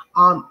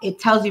 It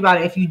tells you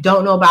about it. If you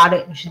don't know about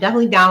it, you should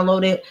definitely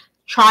download it.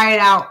 Try it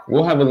out.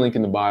 We'll have a link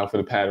in the bio for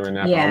The Pattern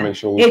app. Yeah. I'll make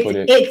sure we put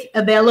it. It's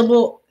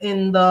available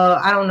in the,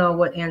 I don't know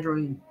what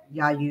Android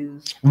y'all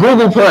use.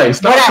 Google Play.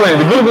 Stop playing.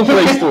 The Google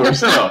Play Store.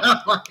 Shut up.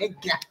 Oh my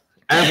God.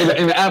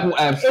 In the Apple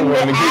App Store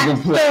and the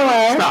Google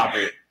Play. Stop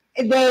it.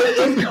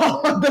 It's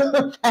called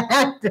The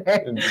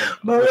Pattern.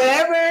 But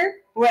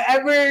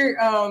whatever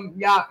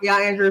y'all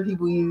Android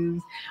people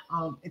use,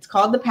 it's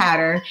called The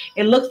Pattern.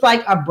 It looks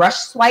like a brush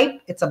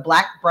swipe. It's a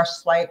black brush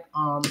swipe.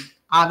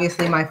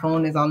 Obviously, my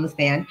phone is on the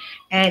stand,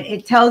 and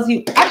it tells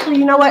you. Actually,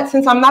 you know what?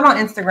 Since I'm not on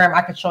Instagram,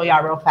 I could show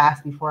y'all real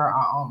fast before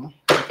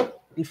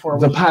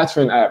the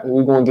Pattern app.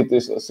 We're gonna get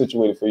this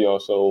situated for y'all,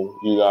 so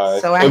you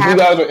guys, if you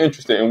guys are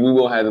interested, and we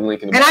will have the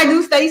link in the bio. And I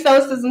do study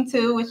Stoicism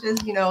too, which is,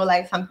 you know,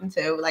 like something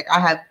too. Like I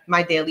have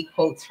my daily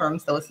quotes from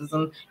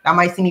Stoicism. Y'all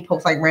might see me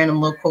post like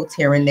random little quotes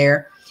here and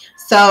there.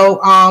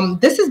 So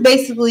this is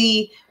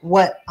basically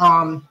what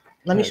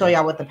let me show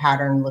y'all what The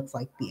Pattern looks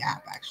like, the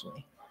app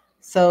actually.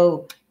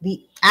 So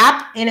the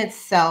app in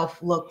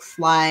itself looks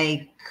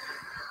like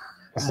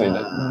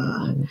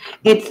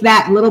it's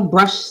that little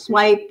brush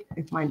swipe.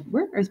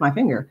 Where is my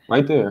finger?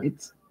 Right there.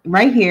 It's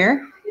right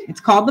here. It's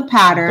called The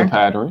Pattern. The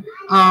Pattern.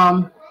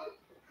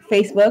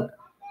 Facebook.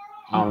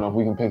 I don't know if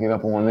we can pick it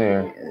up on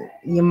there.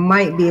 You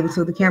might be able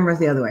to. The camera's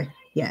the other way.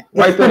 Yeah. It's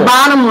right there. The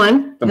bottom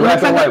one. The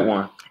black and white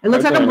one. It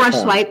looks like a brush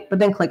swipe, but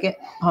then click it.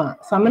 Hold on.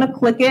 So I'm gonna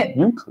click it.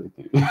 You click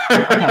it.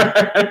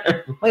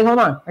 Okay. Wait, hold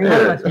on. Are you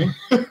holding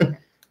my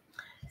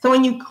So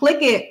when you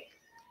click it,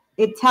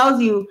 it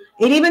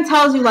even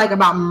tells you like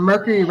about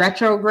Mercury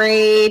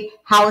retrograde,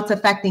 how it's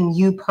affecting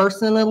you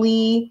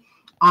personally.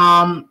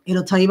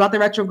 It'll tell you about the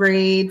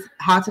retrogrades,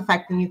 how it's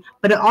affecting you,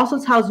 but it also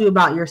tells you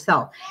about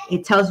yourself.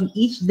 It tells you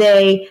each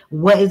day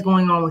what is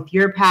going on with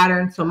your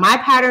pattern. So my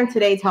pattern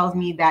today tells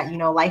me that, you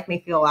know, life may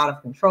feel out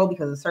of control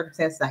because of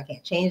circumstances I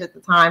can't change at the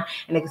time.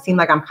 And it can seem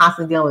like I'm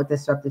constantly dealing with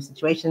disruptive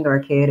situations or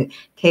a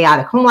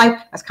chaotic home life.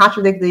 That's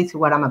contradictory to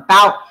what I'm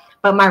about.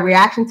 But my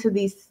reaction to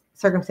these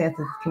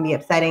circumstances can be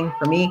upsetting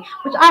for me,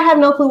 which I have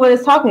no clue what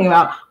it's talking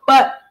about,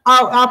 but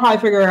I'll probably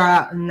figure it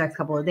out in the next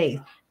couple of days.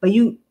 But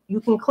you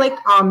can click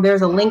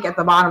there's a link at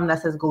the bottom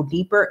that says go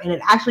deeper, and it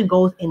actually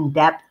goes in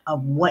depth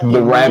of what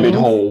the rabbit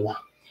hole.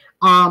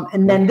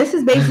 And then this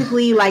is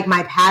basically like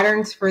my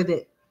patterns for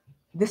the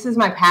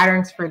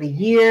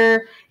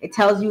year. It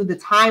tells you the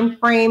time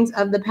frames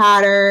of the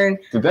pattern.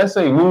 Did that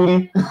say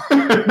moody?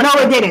 No,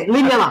 it didn't.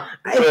 Leave me alone.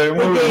 It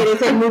did. It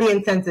said moody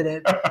and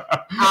sensitive.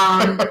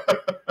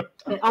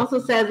 It also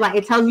says, like,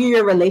 it tells you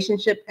your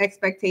relationship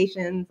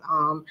expectations,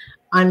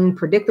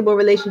 unpredictable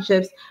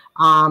relationships.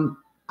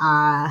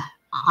 I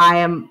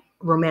am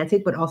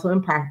romantic, but also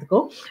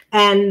impractical,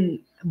 and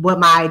what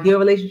my ideal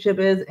relationship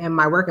is, and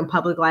my work and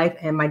public life,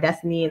 and my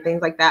destiny, and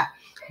things like that.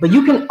 But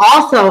you can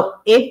also,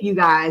 if you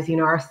guys, you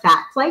know, are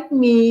sats like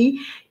me,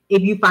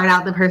 if you find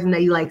out the person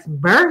that you like's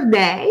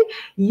birthday,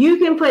 you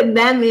can put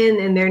them in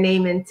and their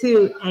name in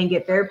too and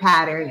get their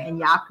pattern,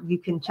 and you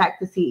can check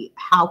to see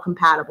how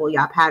compatible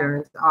y'all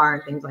patterns are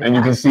and things like that. And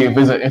you can see if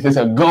it's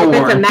a go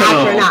if or it's a match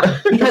or no.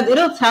 not, because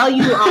it'll tell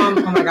you. Oh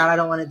my God, I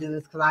don't want to do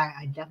this because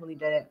I definitely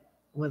did it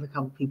with a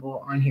couple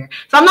people on here.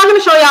 So I'm not going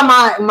to show y'all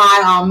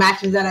my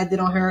matches that I did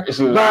on her. But,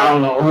 I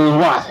don't know who's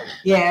watching.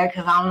 Yeah,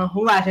 because I don't know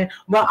who's watching.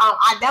 But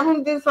I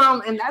definitely did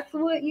some, and that's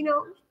what,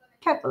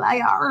 kept a lot of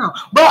y'all around.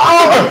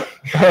 But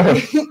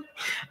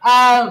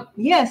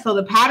yeah, so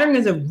the pattern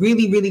is a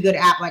really, really good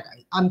app. Like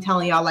I'm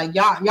telling y'all, like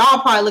y'all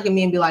probably look at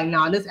me and be like,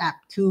 nah, this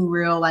app too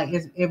real. Like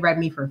it read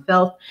me for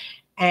filth.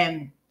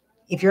 And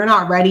if you're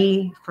not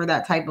ready for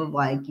that type of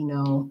like,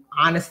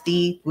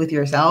 honesty with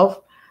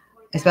yourself,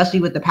 especially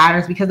with the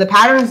patterns, because the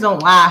patterns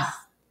don't last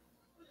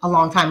a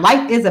long time.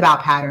 Life is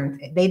about patterns.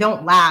 They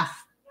don't last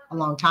a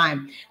long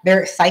time.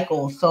 They're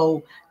cycles.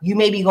 So you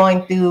may be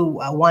going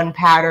through one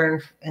pattern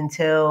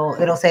until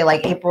it'll say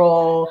like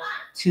April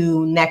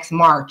to next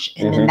March,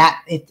 and then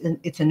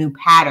it's a new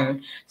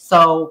pattern.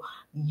 So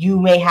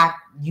you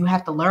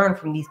have to learn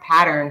from these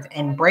patterns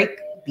and break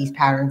these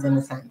patterns in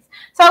a sense.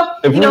 So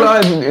if you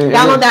guys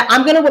download that.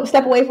 I'm gonna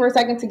step away for a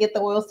second to get the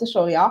oils to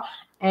show y'all.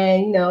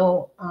 And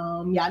y'all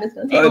just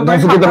gonna take over.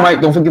 Don't forget the mic.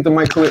 Don't forget the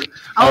mic clip.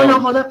 Oh no,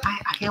 hold up!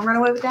 I can't run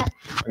away with that.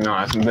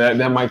 No,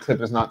 that mic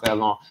clip is not that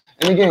long.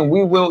 And again,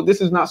 this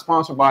is not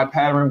sponsored by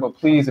Pattern, but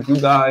please, if you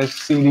guys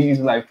see these,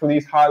 like,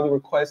 please highly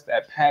request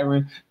that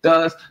Pattern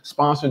does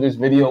sponsor this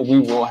video. We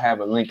will have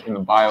a link in the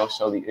bio.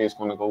 Shelly is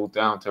going to go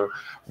down to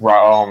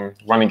run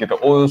and get the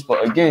oils.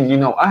 But again,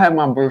 I have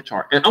my birth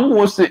chart, and I'm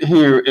going to sit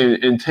here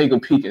and take a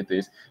peek at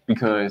this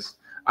because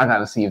I got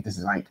to see if this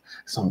is like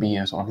some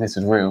BS or if this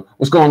is real.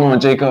 What's going on,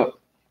 Jacob?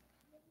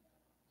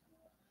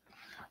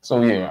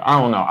 So yeah, I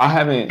don't know. I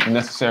haven't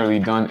necessarily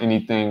done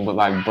anything but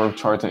like birth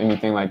charts or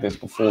anything like this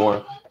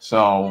before.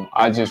 So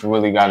I just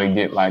really got to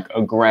get like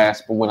a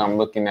grasp of what I'm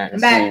looking at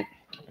and see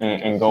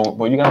and go.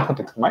 But you got to put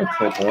the mic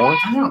clip on.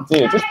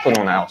 Yeah, just put it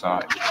on the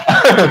outside.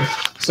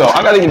 So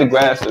I got to get a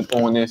grasp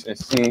on this and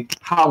see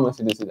how much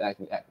of this is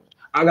actually accurate.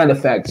 I got to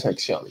fact check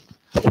Shelly.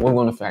 We're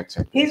going to fact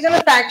check. He's going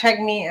to fact check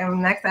me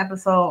in next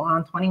episode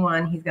on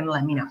 21. He's going to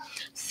let me know.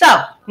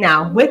 So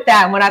now with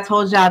that, when I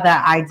told y'all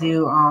that I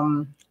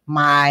do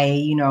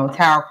my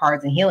tarot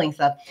cards and healing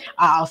stuff,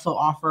 I also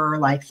offer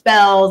like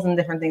spells and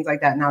different things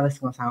like that. Now this is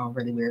going to sound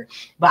really weird,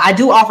 but I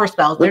do offer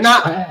spells.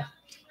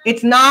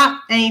 It's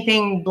not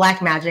anything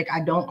black magic.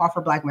 I don't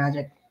offer black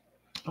magic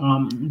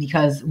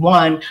because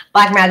one,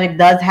 black magic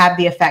does have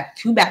the effect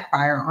to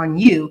backfire on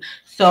you.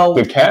 So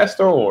the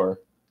caster or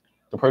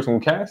the person who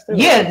cast it?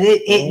 Yeah,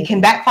 it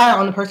can backfire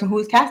on the person who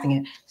is casting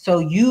it. So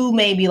you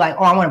may be like,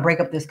 oh, I want to break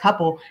up this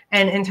couple.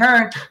 And in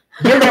turn,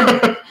 you're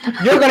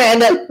gonna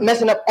end up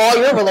messing up all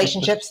your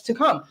relationships to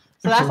come.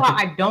 So that's why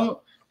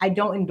I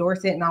don't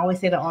endorse it. And I always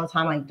say that all the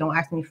time, like, don't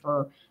ask me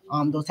for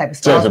those type of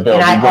stuff. And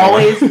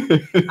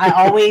I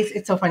always,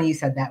 it's so funny you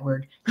said that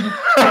word.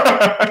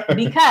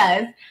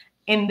 Because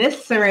in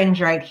this syringe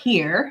right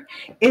here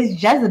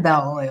is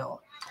Jezebel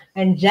oil.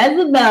 And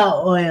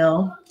Jezebel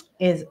oil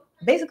is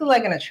basically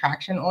like an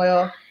attraction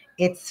oil.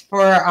 It's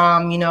for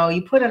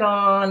you put it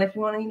on if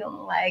you want to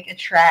like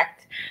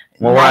attract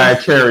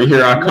Mariah Carey,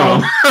 here I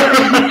come.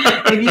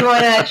 If you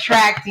want to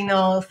attract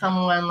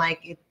someone,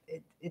 like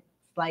it's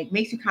like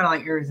makes you kind of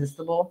like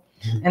irresistible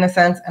in a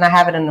sense. And I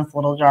have it in this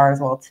little jar as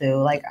well too.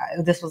 Like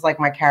this was like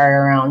my carry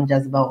around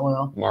Jezebel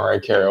oil. Mariah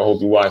Carey, I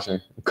hope you're watching.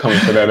 Coming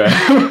to that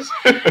ass.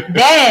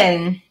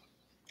 Then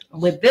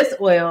with this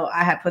oil,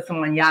 I had put some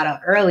on Yatta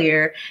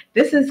earlier.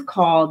 This is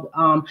called,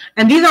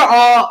 and these are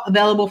all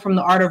available from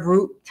the Art of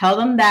Root. Tell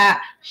them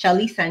that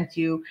Shelly sent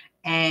you,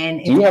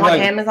 and it's on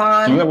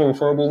Amazon. Do you have a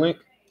referable link?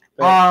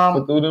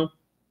 Put through them?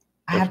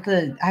 I have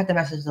to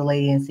message the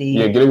lady and see.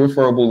 Yeah, get a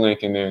referable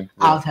link and then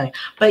I'll tell you.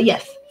 But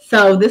yes,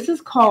 so this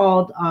is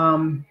called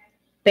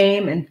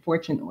Fame and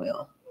Fortune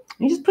oil.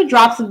 You just put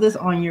drops of this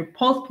on your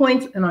pulse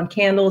points and on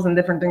candles and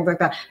different things like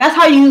that. That's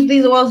how you use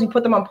these oils. You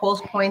put them on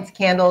pulse points,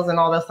 candles, and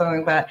all that stuff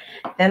like that.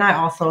 Then I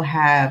also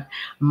have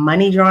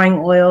money drawing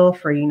oil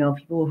for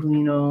people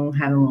who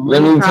have a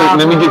money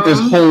problem. Let me get this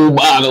whole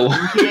bottle.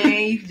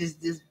 Okay, you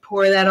just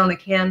pour that on a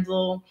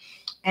candle.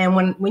 And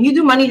when you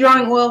do money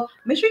drawing oil,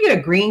 make sure you get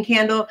a green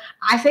candle.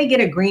 I say get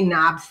a green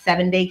knob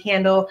 7-day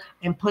candle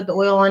and put the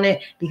oil on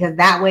it, because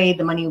that way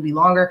the money will be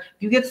longer.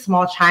 If you get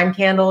small chime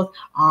candles,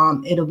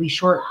 it'll be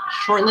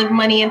short-lived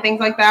money and things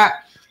like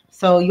that.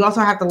 So you also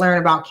have to learn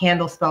about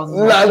candle spells.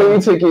 Let me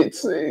take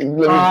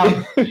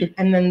it.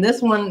 And then this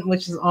one,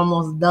 which is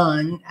almost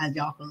done, as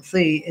y'all can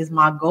see, is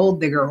my gold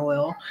digger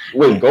oil.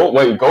 Wait, gold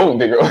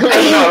digger oil.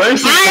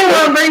 I ain't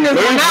gonna bring this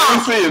one out. Let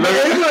me see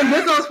it.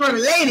 This one's for the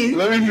ladies.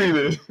 Let me see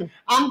this.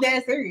 I'm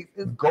dead serious.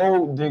 It's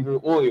gold digger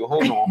oil.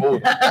 Hold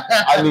on.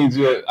 I need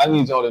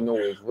y'all to know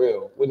it's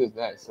real. What does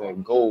that say?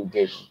 Gold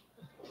digger.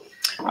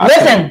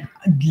 Listen,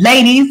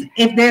 ladies,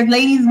 if there's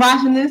ladies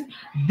watching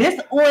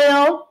this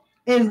oil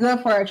is good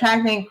for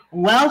attracting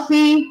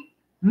wealthy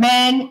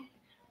men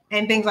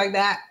and things like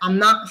that. I'm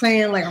not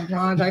saying like I'm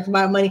trying to talk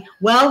about money.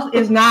 Wealth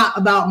is not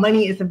about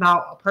money. It's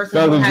about a person.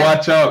 Fellas,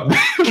 watch out.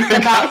 It's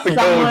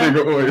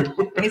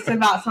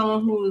about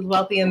someone who is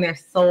wealthy in their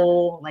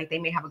soul. Like they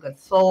may have a good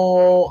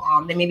soul.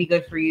 They may be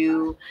good for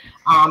you.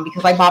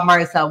 Because like Bob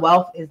Marley said,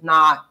 wealth is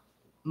not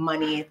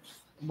money. It's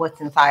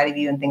what's inside of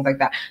you and things like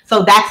that.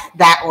 So that's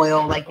that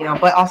oil, like, you know,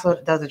 but also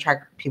it does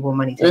attract people with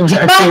money too.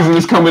 Tax season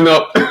is coming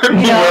up.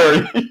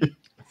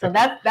 So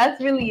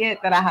that's really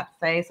it that I have to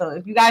say. So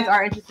if you guys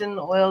are interested in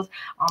the oils,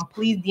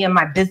 please DM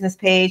my business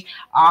page.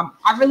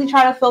 I really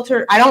try to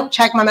filter. I don't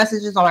check my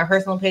messages on my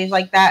personal page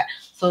like that.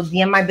 So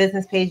DM my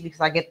business page because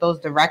I get those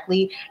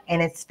directly.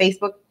 And it's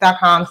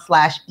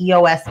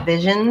facebook.com/EOS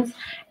Visions.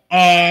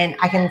 And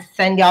I can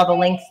send y'all the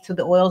links to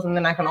the oils. And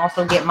then I can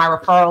also get my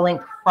referral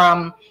link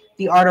from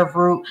the Art of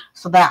Root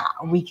so that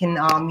we can,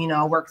 you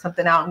know, work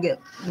something out and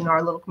get, you know,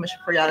 our little commission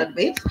for y'all to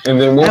debate.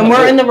 And then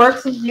we're in the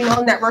works of, you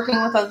know,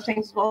 networking with other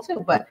things as well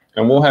too.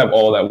 And we'll have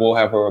all that. We'll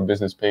have her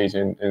business page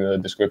in the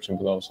description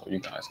below, so you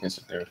guys can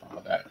sit there and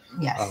follow that.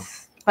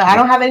 Yes. But I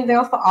don't have anything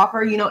else to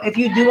offer. You know, if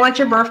you do want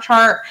your birth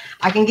chart,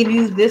 I can give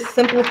you this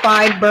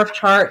simplified birth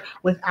chart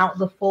without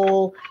the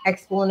full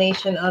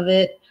explanation of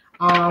it.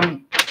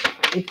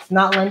 It's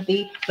not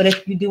lengthy, but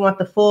if you do want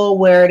the full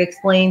where it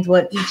explains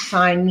what each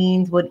sign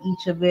means, what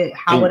each of it,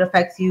 how it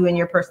affects you and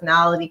your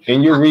personality.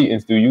 In your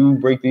readings, do you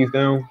break these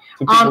down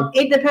to people?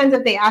 It depends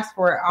if they ask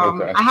for it.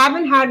 Okay. I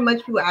haven't had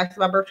much people ask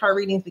about birth chart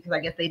readings because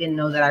I guess they didn't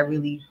know that I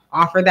really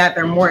offer that.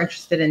 They're more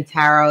interested in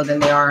tarot than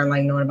they are in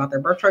like knowing about their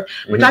birth chart,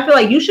 which I feel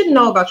like you should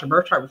know about your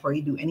birth chart before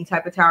you do any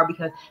type of tarot,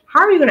 because how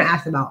are you going to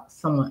ask about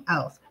someone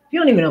else if you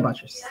don't even know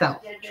about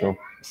yourself? True.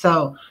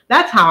 So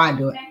that's how I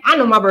do it. I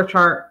know my birth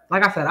chart.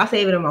 Like I said, I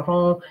save it in my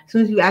phone. As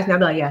soon as you ask me, I'll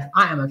be like, yes,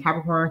 I am a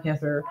Capricorn,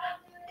 Cancer,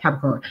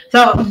 Capricorn.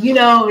 So, you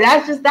know,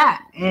 that's just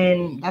that.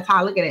 And that's how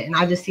I look at it. And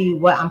I just see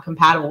what I'm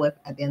compatible with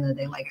at the end of the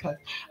day. Like, cause,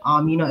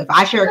 you know, if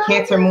I share a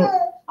Cancer moon.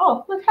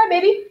 Oh, look, hi,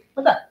 baby.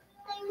 What's up?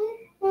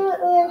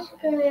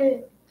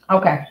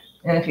 Okay.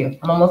 And a few.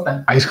 I'm almost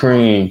done. Ice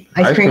cream.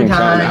 Ice cream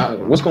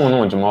time. What's going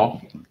on,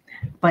 Jamal?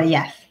 But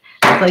yes.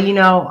 So, you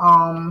know,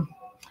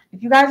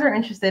 if you guys are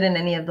interested in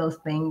any of those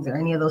things or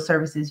any of those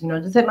services, you know,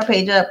 just hit my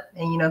page up.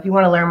 And, you know, if you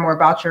want to learn more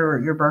about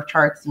your birth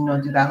charts, you know,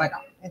 do that. Like,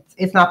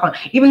 it's not fun.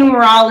 Even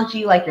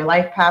numerology, like your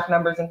life path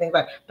numbers and things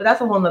like that. But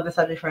that's a whole nother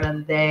subject for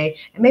another day.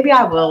 And maybe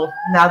I will,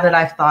 now that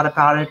I've thought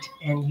about it.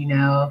 And, you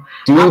know,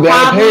 do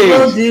that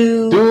page.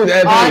 Do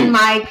that on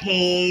my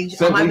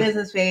page, on my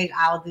business page,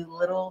 I'll do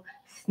little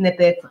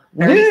snippets,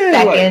 30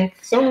 seconds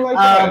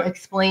of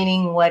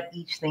explaining what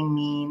each thing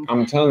means.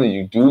 I'm telling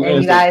you, do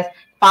and you guys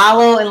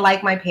follow and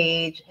like my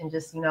page and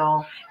just, you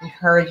know,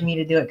 encourage me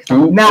to do it because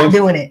I'm not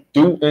doing it.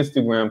 Do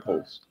Instagram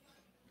posts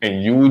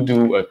and you will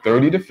do a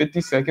 30 to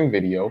 50 second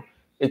video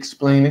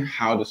explaining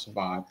how to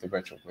survive the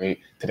retrograde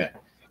today.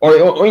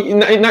 Or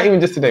not even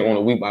just today, on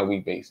a week by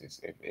week basis,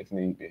 if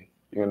need be.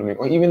 You know what I mean?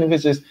 Or even if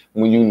it's just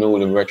when you know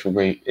the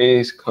retrograde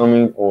is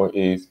coming or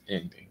is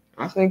ending.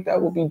 I think that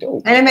would be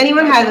dope. And if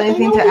anyone has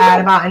anything to add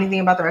about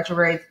anything about the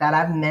retrogrades that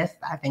I've missed,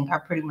 I think I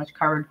pretty much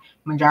covered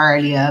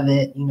majority of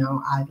it. You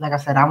know, like I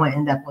said, I went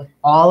in depth with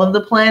all of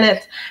the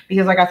planets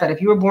because, like I said,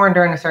 if you were born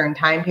during a certain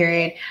time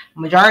period,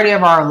 majority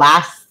of our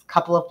last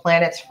couple of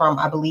planets from,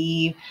 I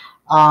believe,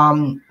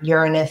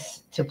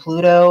 Uranus to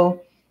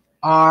Pluto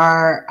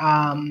are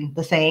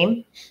the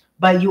same.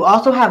 But you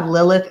also have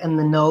Lilith and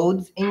the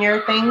nodes in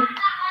your thing.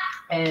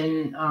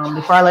 And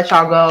before I let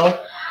y'all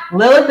go,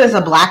 Lilith is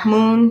a black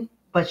moon.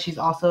 But she's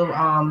also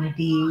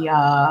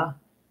the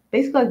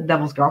basically like the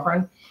devil's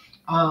girlfriend.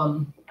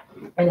 In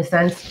a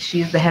sense,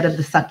 she's the head of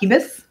the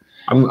succubus.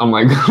 I'm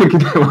like, look at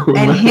that.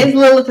 And his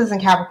Lilith is in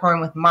Capricorn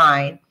with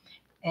mine.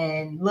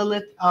 And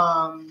Lilith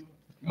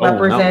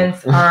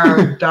represents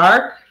our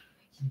dark,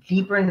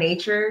 deeper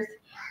natures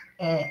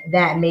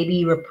that may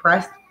be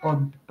repressed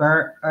or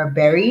burnt or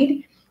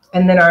buried.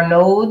 And then our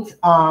nodes,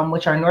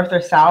 which are north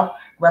or south,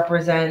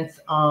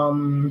 represents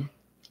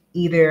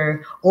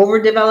either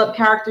overdeveloped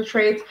character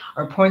traits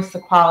or points to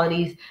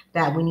qualities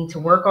that we need to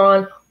work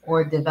on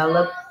or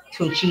develop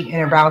to achieve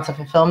inner balance and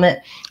fulfillment.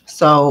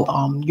 So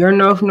your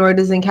North Node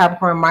is in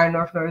Capricorn, my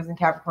North Node is in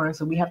Capricorn.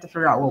 So we have to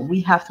figure out what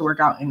we have to work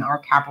out in our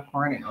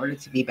Capricorn in order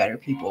to be better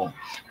people,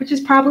 which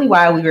is probably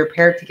why we were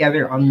paired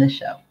together on this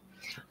show.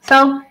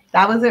 So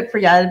that was it for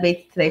Yatta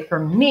Debates today for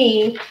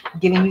me,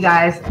 giving you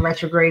guys a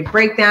retrograde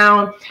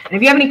breakdown. And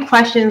if you have any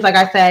questions, like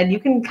I said, you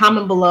can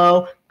comment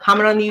below,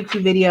 comment on the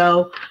YouTube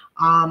video,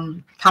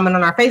 comment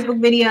on our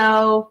Facebook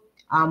video.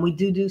 We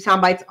do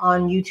sound bites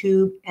on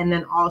YouTube, and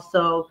then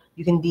also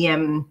you can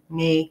DM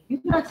me. You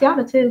can ask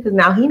Yatta too, because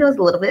now he knows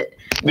a little bit.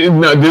 This is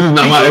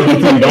not my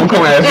expertise. Don't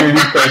come ask me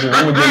these questions.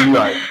 I'm gonna give you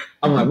like,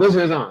 I'm like, what's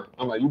yours on?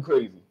 I'm like, you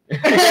crazy.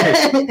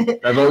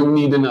 That's all you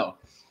need to know.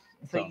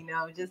 So you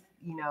know, just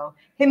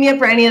hit me up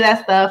for any of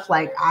that stuff.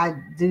 Like I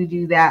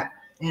do that,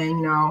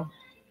 and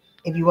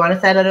if you want to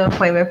set an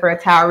appointment for a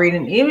tarot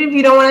reading, even if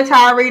you don't want a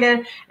tarot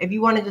reading, if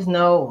you want to just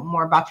know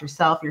more about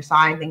yourself, your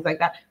sign, things like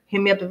that,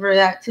 hit me up for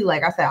that too.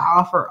 Like I said, I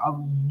offer a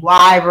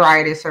wide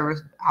variety of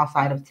service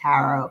outside of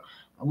tarot.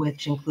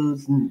 which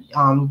includes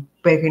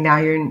breaking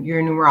down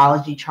your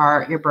numerology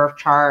chart, your birth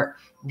chart,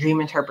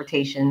 dream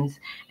interpretations,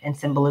 and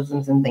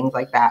symbolisms and things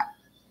like that.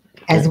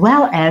 As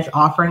well as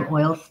offering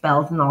oil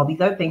spells and all these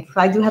other things.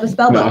 So I do have a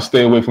spell book. No,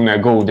 stay away from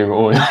that gold digger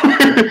oil.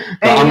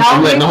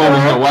 I'm letting the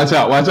homies know.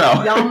 Watch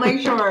out. Y'all make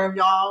sure if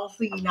y'all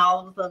see now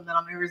all of a sudden that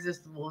I'm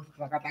irresistible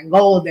because I got that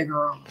gold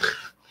digger on.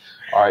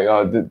 All right,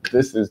 y'all.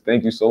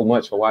 Thank you so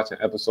much for watching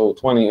episode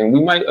 20. And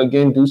we might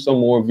again do some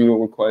more viewer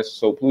requests.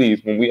 So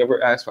please, when we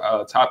ever ask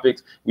for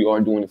topics, we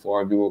are doing it for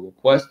our viewer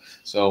requests.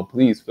 So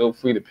please feel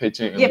free to pitch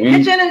in.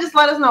 Pitch in and just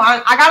let us know.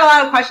 I got a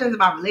lot of questions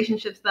about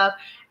relationship stuff.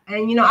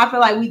 And, I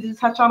feel like we do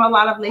touch on a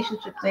lot of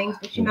relationship things.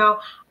 But,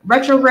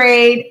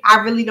 retrograde, I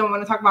really don't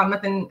want to talk about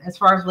nothing as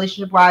far as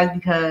relationship-wise,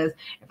 because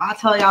if I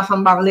tell y'all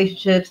something about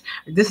relationships,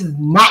 this is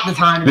not the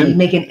time to be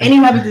making any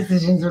type of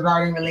decisions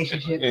regarding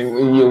relationships.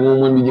 And you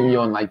won't be giving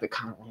you on, like, the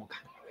kind of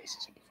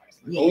relationship advice.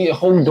 Yeah. Oh, yeah,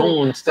 hold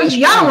on.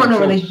 Y'all want no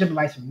relationship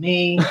advice from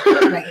me.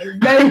 Like,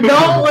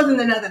 don't listen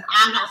to nothing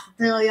I got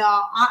to tell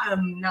y'all. I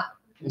am not.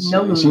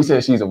 She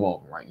says she's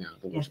evolving right now.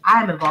 Yes,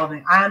 I am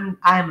evolving. I am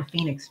a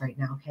phoenix right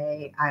now,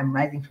 okay? I am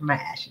rising from my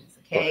ashes,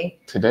 okay?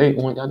 Today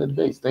on Yatta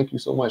Debates, thank you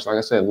so much. Like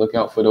I said, look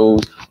out for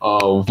those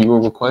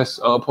viewer request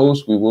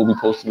posts. We will be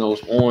posting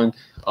those on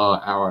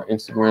our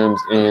Instagrams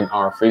and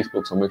our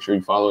Facebook, so make sure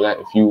you follow that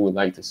if you would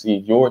like to see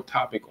your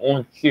topic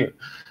on here.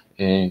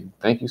 And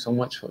thank you so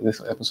much for this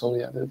episode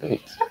of Yatta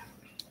Debates.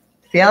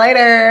 See you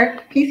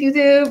later. Peace,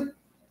 YouTube.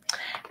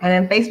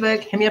 And then Facebook,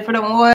 hit me up for the more.